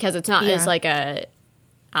 Because it's not as like a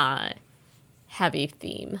heavy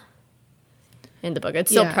theme in the book. It's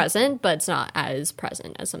still present, but it's not as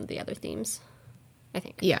present as some of the other themes, I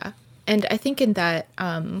think. Yeah. And I think in that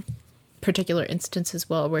particular instance as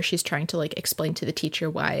well, where she's trying to like explain to the teacher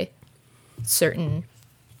why certain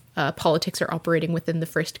politics are operating within the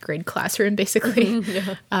first grade classroom, basically.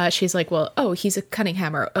 She's like, well, oh, he's a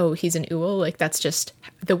Cunningham, or oh, he's an Ewell. Like, that's just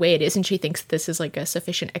the way it is. And she thinks this is like a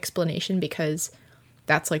sufficient explanation because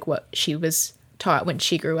that's like what she was taught when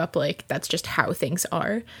she grew up. Like, that's just how things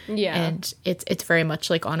are. Yeah. And it's very much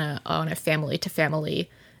like on a family to family,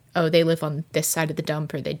 oh, they live on this side of the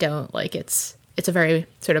dump or they don't. Like, it's a very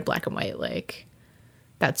sort of black and white, like,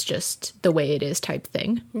 that's just the way it is type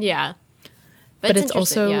thing. Yeah. But it's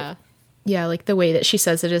also, like the way that she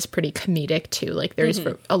says it is pretty comedic too. Like, there's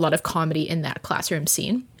a lot of comedy in that classroom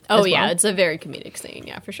scene. Oh, yeah. It's a very comedic scene.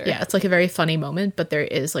 Yeah, for sure. Yeah, it's like a very funny moment, but there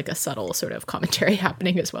is like a subtle sort of commentary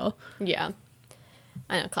happening as well. Yeah.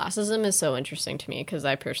 I know. Classism is so interesting to me because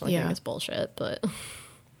I personally think it's bullshit, but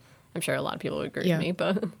I'm sure a lot of people would agree with me,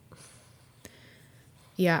 but...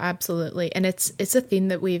 Yeah, absolutely. And it's a theme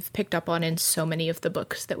that we've picked up on in so many of the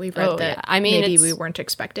books that we've read I mean, maybe we weren't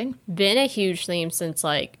expecting. Been a huge theme since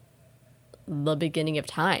like the beginning of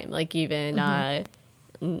time. Like even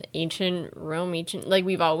ancient Rome, like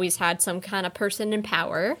we've always had some kind of person in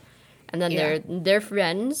power, and then they're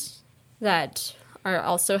friends that are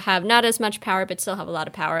also have not as much power but still have a lot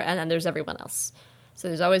of power, and then there's everyone else. So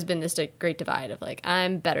there's always been this great divide of like,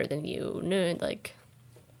 I'm better than you, no, like.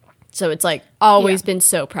 So it's, like, always been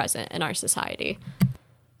so present in our society.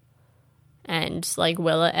 And, like,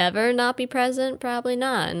 will it ever not be present? Probably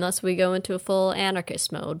not, unless we go into a full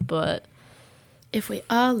anarchist mode, but... If we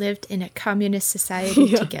all lived in a communist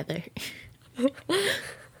society together. Oh,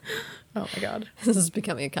 my God. This is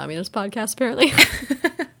becoming a communist podcast, apparently.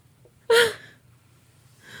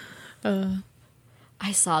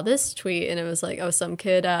 I saw this tweet, and it was like, some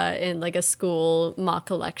kid in, like, a school mock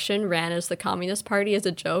election ran as the Communist Party as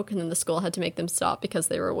a joke, and then the school had to make them stop because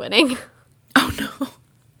they were winning. Oh, no.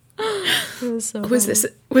 It was so was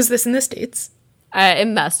this in the States? It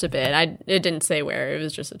must have been. It didn't say where. It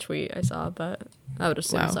was just a tweet I saw, but I would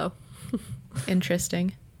assume so.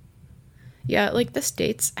 Interesting. Yeah, like, the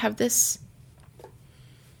States have this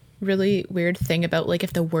really weird thing about, like,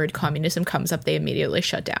 if the word communism comes up, they immediately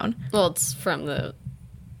shut down. Well, it's from the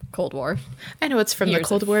Cold War. I know it's from the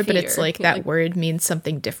Cold War, but it's like that word means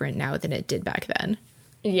something different now than it did back then.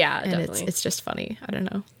 Yeah, and definitely. It's just funny. I don't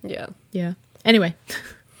know. Yeah. Yeah. Anyway.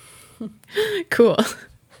 Cool.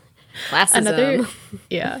 Classism.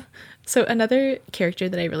 So another character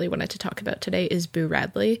that I really wanted to talk about today is Boo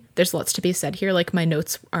Radley. There's lots to be said here. Like, my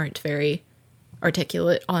notes aren't very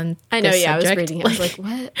articulate on I know, this yeah, subject. I was reading it. I was like,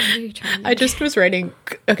 what are you trying to do? I just was writing,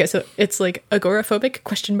 okay, so it's like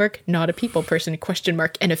agoraphobic, ? Not a people person, ?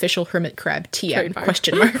 An official hermit crab,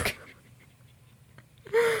 TM, ?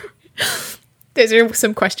 Those are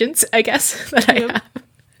some questions, I guess, that I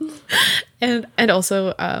have. And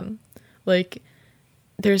also, like,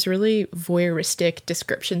 there's really voyeuristic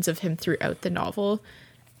descriptions of him throughout the novel.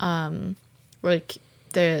 Like,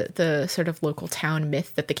 the sort of local town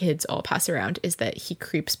myth that the kids all pass around is that he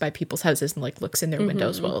creeps by people's houses and like looks in their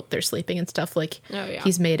windows while they're sleeping and stuff. Like,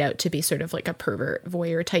 he's made out to be sort of like a pervert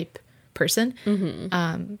voyeur type person.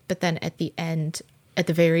 But then at the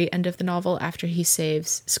very end of the novel, after he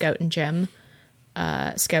saves Scout and Jem,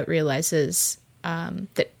 Scout realizes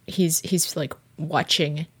that he's like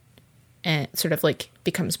watching and sort of like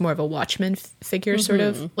becomes more of a watchman figure, sort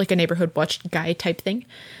of like a neighborhood watch guy type thing.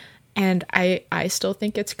 And I still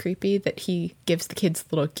think it's creepy that he gives the kids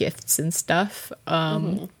little gifts and stuff,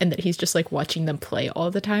 and that he's just, like, watching them play all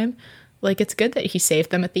the time. Like, it's good that he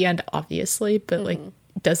saved them at the end, obviously, but, like,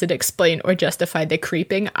 does it explain or justify the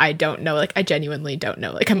creeping? I don't know. Like, I genuinely don't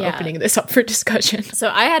know. Like, I'm opening this up for discussion. So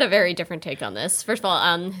I had a very different take on this. First of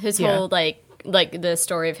all, his whole, like the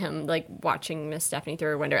story of him, like, watching Miss Stephanie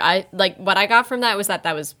through her window. What I got from that was that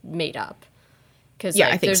was made up. Because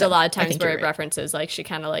there's a lot of times where it references, like, she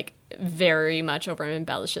kind of, like, very much over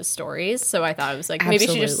embellishes stories. So I thought it was, like, maybe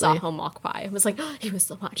she just saw him walk by. It was like, oh, he was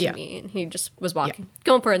still watching me. And he just was walking,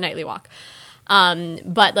 going for a nightly walk.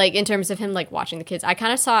 But, like, in terms of him, like, watching the kids, I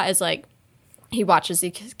kind of saw it as, like, he watches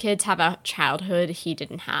these kids have a childhood he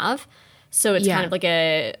didn't have. So it's kind of like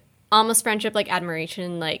a almost friendship, like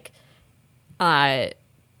admiration, like, but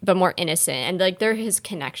more innocent. And like they're his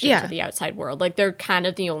connection to the outside world. Like they're kind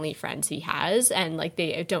of the only friends he has, and like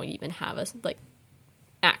they don't even have a like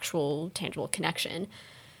actual tangible connection.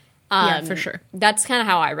 Yeah, for sure. That's kind of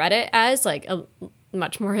how I read it, as like a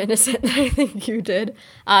much more innocent than I think you did.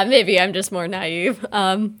 Maybe I'm just more naive.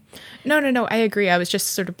 No, I agree. I was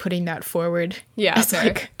just sort of putting that forward as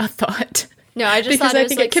like a thought. No, I just because thought I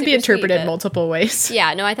think it can be interpreted multiple ways.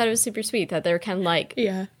 Yeah, no, I thought it was super sweet that they're kind of like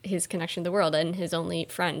his connection to the world and his only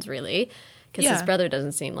friends, really, because his brother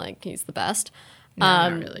doesn't seem like he's the best. No,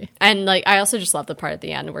 not really. And like, I also just love the part at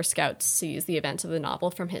the end where Scout sees the events of the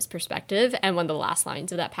novel from his perspective, and one of the last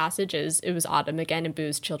lines of that passage is, "It was autumn again, and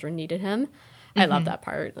Boo's children needed him." I love that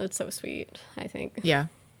part. It's so sweet, I think. Yeah.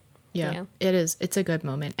 It is. It's a good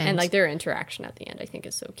moment, and like their interaction at the end, I think,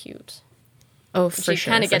 is so cute. Oh, for sure. She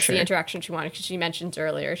kind of gets the interaction she wanted, because she mentioned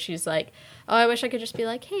earlier, she's like, "Oh, I wish I could just be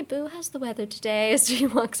like, hey, Boo, how's the weather today?" as she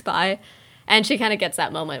walks by. And she kind of gets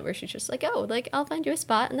that moment where she's just like, "Oh, like, I'll find you a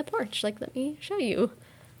spot in the porch. Like, let me show you.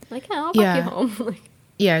 Like, yeah, I'll walk you home." Like,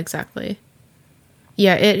 yeah, exactly.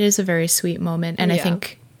 Yeah, it is a very sweet moment. And I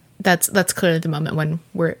think that's clearly the moment when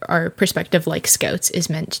our perspective, like Scout's, is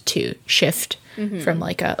meant to shift from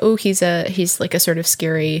like he's like a sort of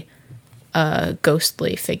scary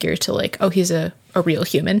ghostly figure to like, oh, he's a real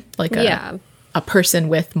human, like a person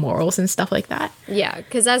with morals and stuff like that. Yeah,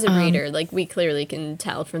 because as a reader, like, we clearly can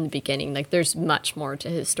tell from the beginning, like, there's much more to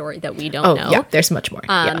his story that we don't know. Yeah, there's much more.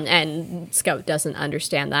 And Scout doesn't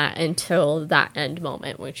understand that until that end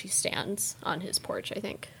moment when she stands on his porch, I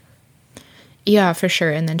think. Yeah, for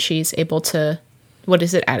sure. And then she's able to, what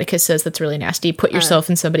is it Atticus says that's really nasty? Put yourself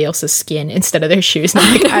in somebody else's skin instead of their shoes. And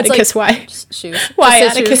I'm like, Atticus, like, why? Shoes. Why,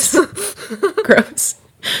 Atticus? Gross.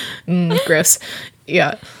 Gross.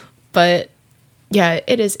 Yeah. But yeah,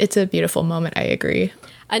 it's a beautiful moment. I agree.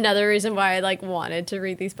 Another reason why I like wanted to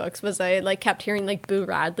read these books was I like kept hearing like Boo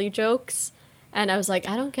Radley jokes, and I was like,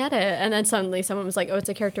 I don't get it. And then suddenly someone was like, oh, it's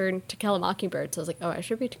a character in To Kill a Mockingbird. So I was like, oh, I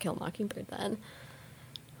should read To Kill a Mockingbird then.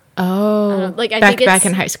 Oh, like I think it's back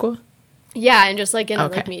in high school. Yeah, and just like in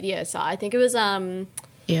like media I saw. I think it was a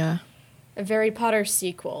Harry Potter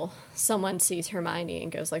sequel. Someone sees Hermione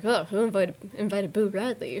and goes like, oh, who invited Boo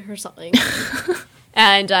Radley or something.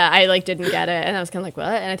 And I like didn't get it, and I was kind of like, what?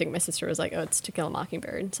 And I think my sister was like, oh, it's To Kill a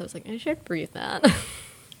Mockingbird. So I was like, I should read that.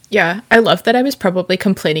 Yeah, I love that I was probably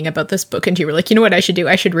complaining about this book, and you were like, you know what I should do?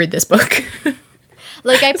 I should read this book.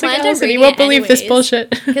 Like, I planned on reading it. You won't believe this bullshit.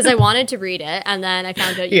 Because I wanted to read it, and then I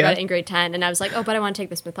found out you read it in grade 10, and I was like, oh, but I want to take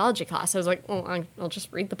this mythology class. So I was like, oh, I'll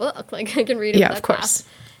just read the book. Like, I can read it yeah, with of that course. class.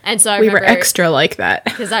 And so we were extra like that.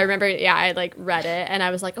 Because I remember, I like read it, and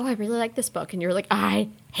I was like, oh, I really like this book. And you were like, I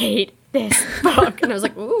hate this book. And I was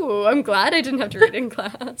like, ooh, I'm glad I didn't have to read it in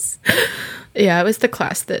class. Yeah, it was the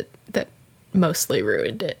class that mostly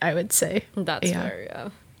ruined it, I would say. That's fair, yeah.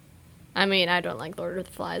 I mean, I don't like Lord of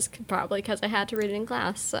the Flies, probably because I had to read it in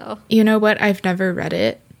class, so. You know what? I've never read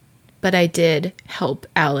it, but I did help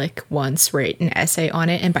Alec once write an essay on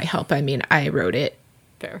it, and by help, I mean I wrote it.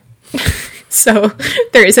 Fair. So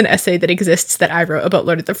there is an essay that exists that I wrote about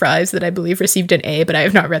Lord of the Flies that I believe received an A, but I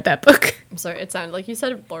have not read that book. I'm sorry, it sounded like you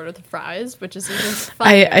said Lord of the Flies, which is even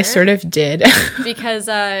funnier. I sort of did. Because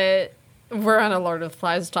we're on a Lord of the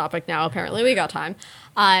Flies topic now, apparently. We got time.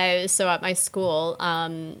 So at my school,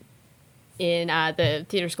 in the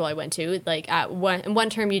theater school I went to, like in one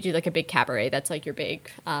term you do like a big cabaret. That's like your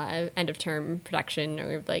big end of term production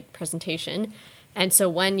or like presentation. And so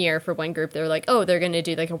one year for one group, they were like, oh, they're going to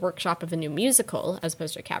do like a workshop of a new musical as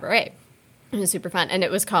opposed to a cabaret. It was super fun. And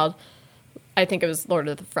it was called, I think it was Lord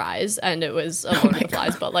of the Fries. And it was a Lord of the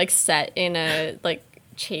Flies, but like set in a like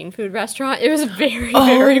chain food restaurant. It was very,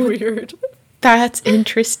 very weird. That's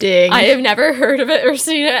interesting. I have never heard of it or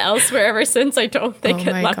seen it elsewhere ever since. I don't think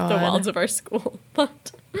it left the walls of our school.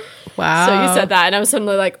 But wow. So you said that, and I was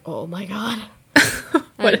suddenly like, oh my God.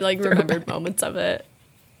 I like remembered moments of it.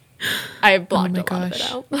 I blocked a lot of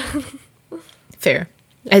it out. Fair.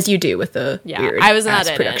 As you do with the weird I was not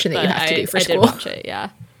ass production that you have to do for I school. did watch it, yeah.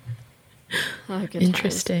 Oh, good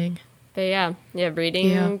interesting. Times. But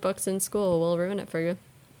reading books in school will ruin it for you.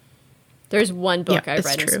 There's one book I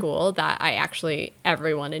read in school that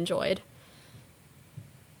everyone enjoyed.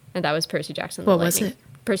 And that was Percy Jackson the Lightning. What was it?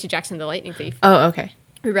 Percy Jackson the Lightning Thief. Oh, okay.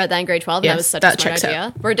 We read that in grade 12, and that was such a smart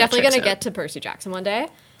idea. We're definitely going to get to Percy Jackson one day,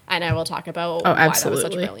 and I will talk about why that was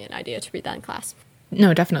such a brilliant idea to read that in class.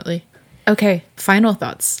 No, definitely. Okay, final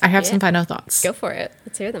thoughts. I have some final thoughts. Go for it.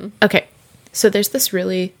 Let's hear them. Okay, so there's this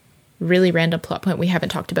really really random plot point we haven't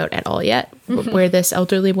talked about at all yet, where this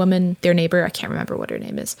elderly woman, their neighbor, I can't remember what her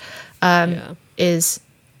name is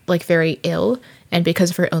like very ill, and because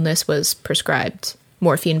of her illness was prescribed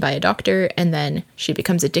morphine by a doctor, and then she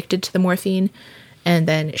becomes addicted to the morphine, and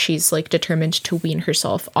then she's like determined to wean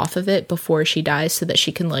herself off of it before she dies so that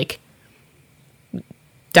she can like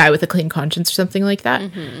die with a clean conscience or something like that.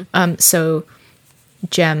 So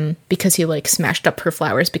Jem, because he like smashed up her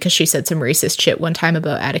flowers because she said some racist shit one time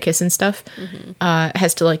about Atticus and stuff,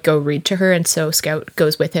 has to like go read to her, and so Scout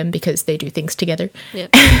goes with him because they do things together.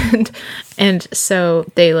 Yep. and so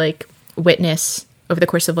they like witness over the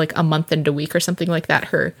course of like a month and a week or something like that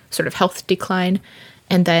her sort of health decline,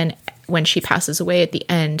 and then when she passes away at the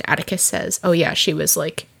end, Atticus says, oh yeah, she was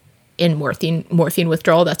like in morphine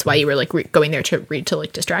withdrawal, that's why you were like going there to read to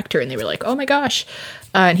like distract her. And they were like, oh my gosh.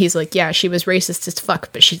 And he's like, yeah, she was racist as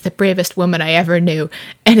fuck, but she's the bravest woman I ever knew.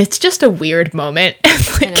 And it's just a weird moment.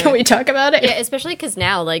 Like, can we talk about it? Yeah, especially because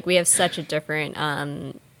now like we have such a different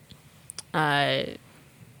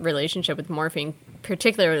relationship with morphine,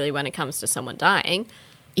 particularly when it comes to someone dying.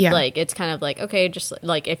 Yeah, like it's kind of like, okay, just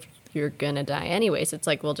like if you're gonna die anyways, it's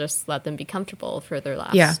like we'll just let them be comfortable for their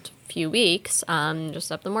last few weeks,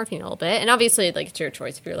 just up the morphine a little bit. And obviously like it's your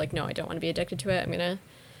choice if you're like, no, I don't want to be addicted to it, I'm gonna,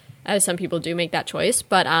 as some people do make that choice.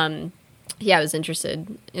 But yeah, it was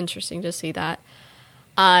interesting to see that.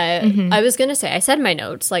 I was gonna say, I said in my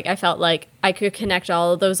notes, like I felt like I could connect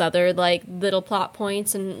all of those other like little plot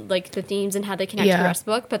points and like the themes and how they connect to the rest of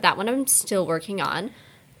the book, but that one I'm still working on.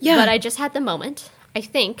 Yeah, but I just had the moment. I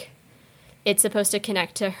think it's supposed to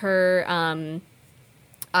connect to her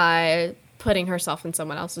putting herself in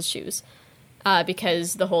someone else's shoes.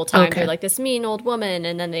 Because the whole time they're like this mean old woman,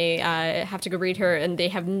 and then they have to go read her, and they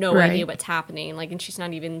have no idea what's happening. Like, and she's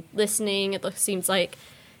not even listening, it seems like.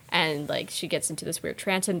 And, like, she gets into this weird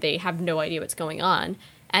trance, and they have no idea what's going on.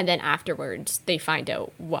 And then afterwards, they find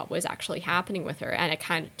out what was actually happening with her, and it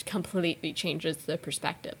kind of completely changes the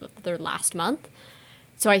perspective of their last month.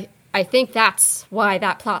 So I think that's why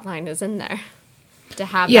that plot line is in there. To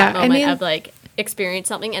have that moment of, like, experience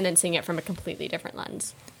something and then seeing it from a completely different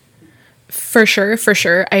lens. For sure.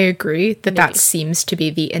 I agree that seems to be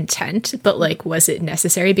the intent, but, like, was it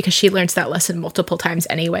necessary? Because she learns that lesson multiple times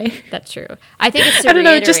anyway. That's true. I think it's to I don't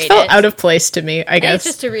know, it just felt out of place to me, I guess. It's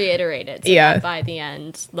just to reiterate it. So that by the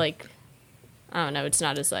end, like, I don't know, it's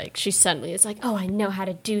not as, like, she suddenly is like, oh, I know how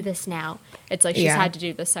to do this now. It's like she's had to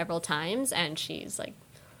do this several times, and she's, like,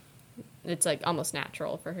 it's, like, almost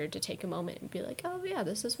natural for her to take a moment and be like, oh, yeah,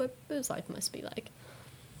 this is what booze life must be like.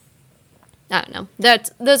 I don't know.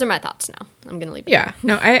 Those are my thoughts now. I'm going to leave it there.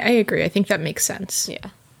 No, I agree. I think that makes sense. Yeah.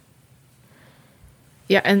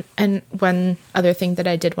 Yeah, and one other thing that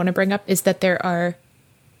I did want to bring up is that there are,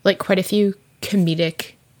 like, quite a few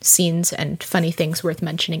comedic scenes and funny things worth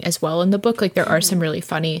mentioning as well in the book. Like, there are some really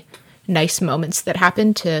funny, nice moments that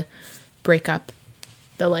happen to break up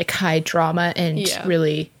the, like, high drama and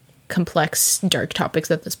really complex, dark topics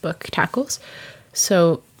that this book tackles.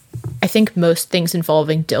 So I think most things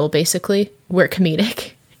involving Dill basically were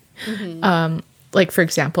comedic. Like, for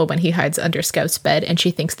example, when he hides under Scout's bed and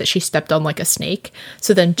she thinks that she stepped on like a snake.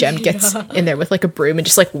 So then Jem gets in there with like a broom and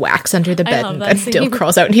just like whacks under the bed, and then Dill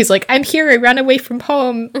crawls out and he's like, I'm here, I ran away from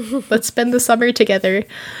home. Let's spend the summer together.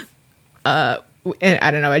 And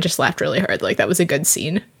I don't know, I just laughed really hard. Like, that was a good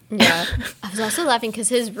scene. Yeah. I was also laughing because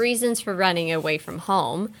his reasons for running away from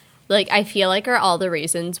home, like, I feel like are all the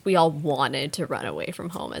reasons we all wanted to run away from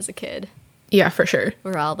home as a kid. Yeah, for sure.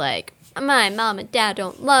 We're all like, my mom and dad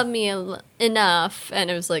don't love me enough. And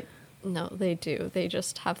it was like, no, they do. They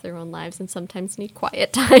just have their own lives and sometimes need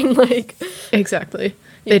quiet time. Like, exactly.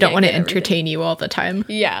 They don't want to entertain you all the time.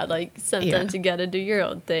 Yeah, like, sometimes you gotta do your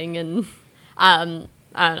own thing. And I don't know.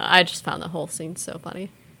 I just found the whole scene so funny.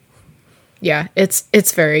 Yeah,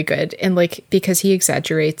 it's very good. And, like, because he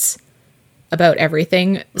exaggerates about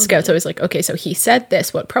everything, Scout's always like, okay, so he said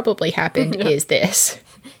this, what probably happened is this.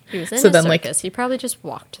 He was in a circus. Like, he probably just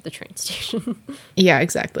walked to the train station. Yeah,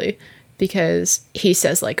 exactly. Because he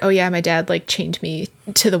says, like, oh yeah, my dad, like, chained me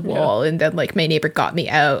to the wall, and then, like, my neighbor got me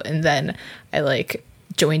out, and then I, like,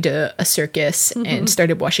 joined a circus and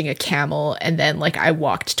started washing a camel, and then, like, I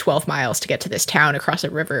walked 12 miles to get to this town across a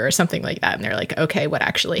river or something like that. And they're like, okay, what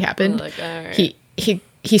actually happened? Like, all right.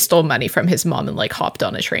 He stole money from his mom and, like, hopped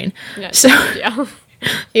on a train. Yeah, so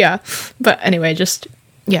yeah. But anyway, just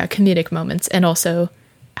comedic moments. And also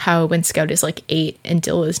how when Scout is like 8 and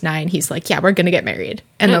Dill is 9, he's like, yeah, we're gonna get married.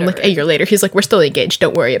 And then, like, a year later he's like, we're still engaged,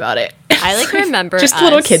 don't worry about it. I like remember just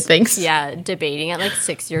little kid things. Yeah, debating at like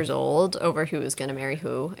 6 years old over who was gonna marry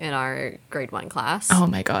who in our grade 1 class. Oh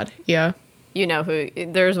my god. Yeah. you know who.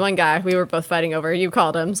 There's one guy we were both fighting over. You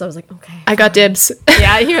called him, so I was like, okay. I got dibs.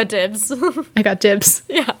 Yeah, you got dibs. I got dibs.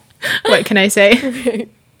 Yeah. What can I say?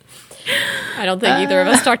 I don't think either of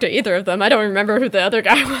us talked to either of them. I don't remember who the other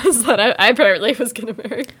guy was that I apparently was going to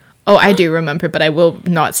marry. Oh, I do remember, but I will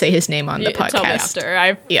not say his name on the podcast. Tell me after.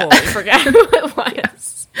 I fully forget who it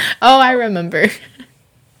was. Oh, I remember.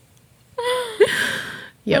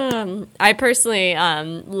 Yep. I personally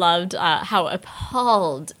loved how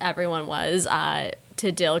appalled everyone was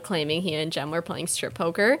to Dill claiming he and Jem were playing strip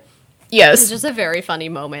poker. Yes. It's just a very funny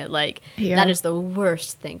moment. Like, that is the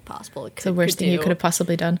worst thing possible. It's the worst thing you could have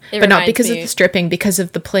possibly done. It but not because me, of the stripping, because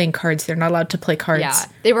of the playing cards. They're not allowed to play cards. Yeah,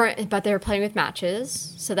 they were playing with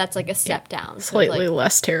matches, so that's like a step down. So slightly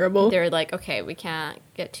less terrible. They're like, okay, we can't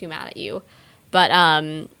get too mad at you. But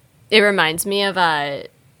it reminds me of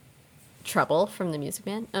Trouble from the Music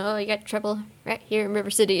Man. Oh, you got trouble right here in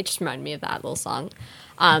River City. It just reminded me of that little song.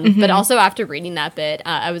 But also after reading that bit,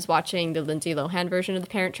 I was watching the Lindsay Lohan version of The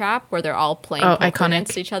Parent Trap where they're all playing poker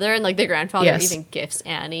against each other. And like the grandfather even gifts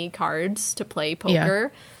Annie cards to play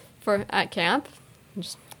poker at camp.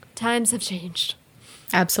 Just, times have changed.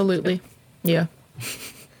 Absolutely. Yeah.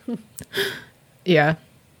 Yeah.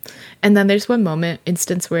 And then there's one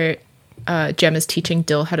instance where Jem is teaching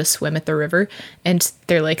Dill how to swim at the river, and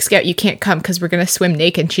they're like, Scout, you can't come because we're gonna swim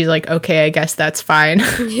naked. And she's like, okay, I guess that's fine.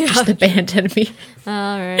 Just abandon me.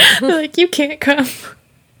 All right. They're like, you can't come.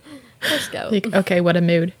 Let's go. Like, okay, what a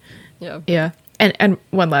mood. Yeah. And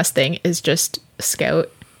one last thing is just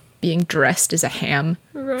Scout being dressed as a ham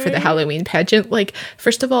for the Halloween pageant. Like,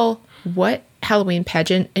 first of all, what Halloween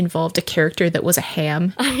pageant involved a character that was a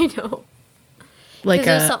ham? I know. Like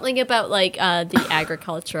there's something about like the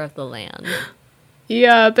agriculture of the land.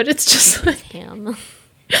 Yeah, but it's just like ham.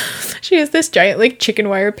 She has this giant like chicken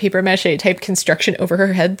wire paper mache type construction over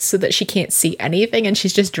her head so that she can't see anything, and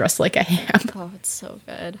she's just dressed like a ham. Oh, it's so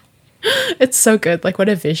good. It's so good. Like, what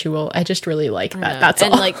a visual. I just really like that. That's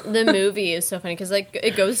all. And like the movie is so funny because like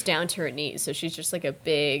it goes down to her knees, so she's just like a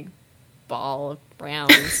big ball of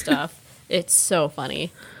brown stuff. It's so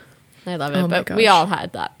funny. I love it. Oh but we all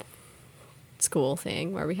had that school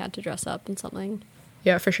thing where we had to dress up in something.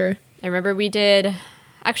 Yeah, for sure. I remember we did.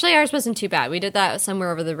 Actually, ours wasn't too bad. We did that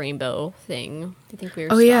somewhere over the rainbow thing. I think we were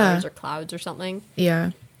stars or clouds or something.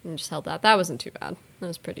 Yeah. And just held that. That wasn't too bad. That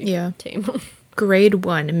was pretty tame. Grade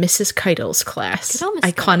 1, Mrs. Keitel's class.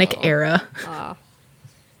 Iconic era.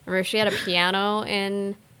 Remember she had a piano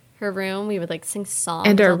in her room. We would like sing songs.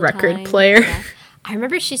 And a record player. Yeah. I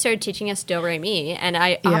remember she started teaching us Do Re Mi, and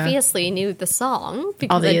I obviously knew the song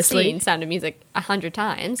because I'd seen Sound of Music 100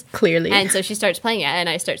 times. Clearly. And so she starts playing it, and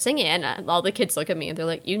I start singing it, and all the kids look at me, and they're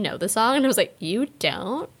like, you know the song? And I was like, you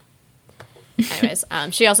don't? Anyways,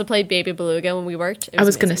 she also played Baby Beluga when we worked. I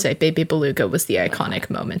was going to say Baby Beluga was the iconic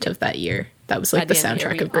moment of that year. That was like the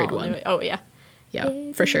soundtrack of grade 1. Oh, yeah. Yeah,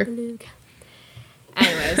 Baby for sure. Beluga.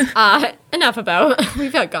 Anyways, enough about,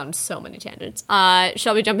 we've gone so many tangents.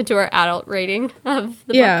 Shall we jump into our adult rating of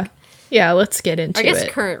the book? Yeah, let's get into it. I guess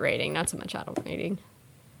current rating, not so much adult rating.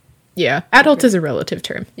 Yeah, adult is a relative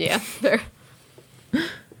term. Yeah, fair.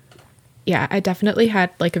 Yeah, I definitely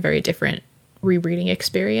had like a very different rereading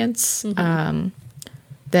experience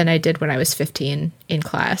than I did when I was 15 in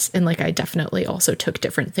class. And like, I definitely also took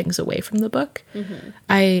different things away from the book.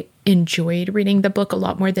 I enjoyed reading the book a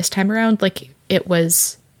lot more this time around. Like, it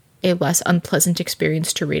was a less unpleasant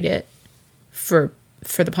experience to read it for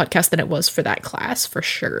the podcast than it was for that class, for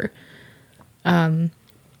sure. And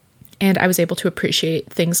I was able to appreciate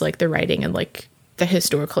things like the writing and like the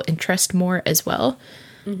historical interest more as well.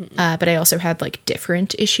 But I also had like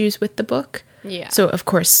different issues with the book. Yeah. So of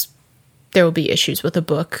course there will be issues with a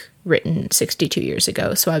book written 62 years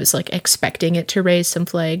ago. So I was like expecting it to raise some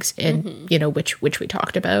flags, and you know, which we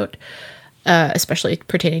talked about, especially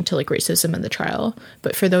pertaining to like racism and the trial.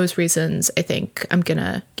 But for those reasons, I think I'm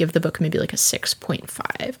gonna give the book maybe like a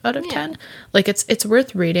 6.5 out of 10. Like, it's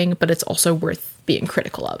worth reading, but it's also worth being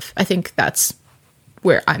critical of. I think that's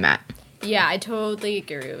where I'm at. Yeah, I totally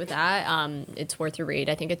agree with that. It's worth a read.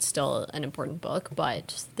 I think it's still an important book,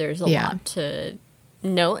 but there's a lot to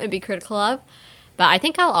note and be critical of. But I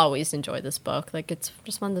think I'll always enjoy this book. Like, it's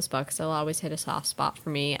just one of those books that'll always hit a soft spot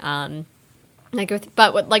for me.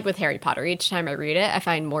 With Harry Potter, each time I read it, I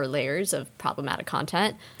find more layers of problematic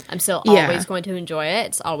content. I'm still always going to enjoy it.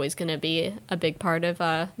 It's always going to be a big part of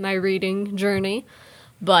my reading journey.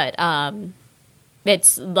 But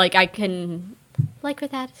it's like I can... Like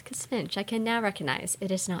with Atticus Finch, I can now recognize it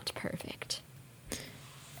is not perfect.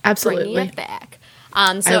 Absolutely. Bringing it back. So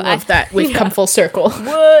I love that. We've come full circle.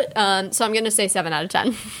 What? So I'm going to say 7 out of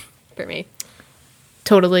 10 for me.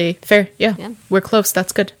 Totally fair. Yeah. We're close.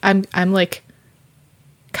 That's good. I'm like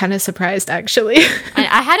kind of surprised, actually.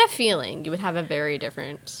 I had a feeling you would have a very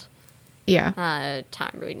different time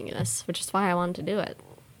reading this, which is why I wanted to do it.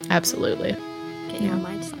 Absolutely. Get you on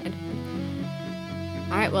my side.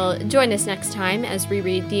 All right, well, join us next time as we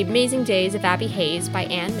read The Amazing Days of Abby Hayes by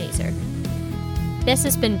Anne Mazer. This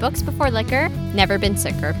has been Books Before Liquor, Never Been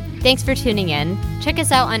Sicker. Thanks for tuning in. Check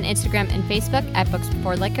us out on Instagram and Facebook at Books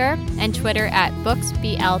Before Liquor and Twitter at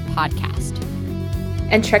BooksBLPodcast.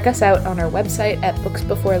 And check us out on our website at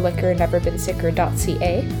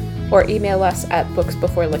booksbeforeliquorneverbeensicker.ca or email us at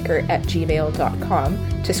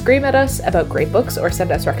booksbeforeliquor@gmail.com to scream at us about great books or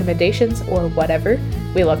send us recommendations or whatever.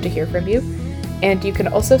 We love to hear from you. And you can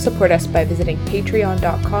also support us by visiting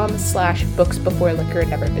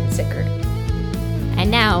patreon.com/booksbeforeliquorneverbeensicker. And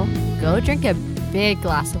now, go drink a big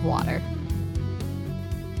glass of water.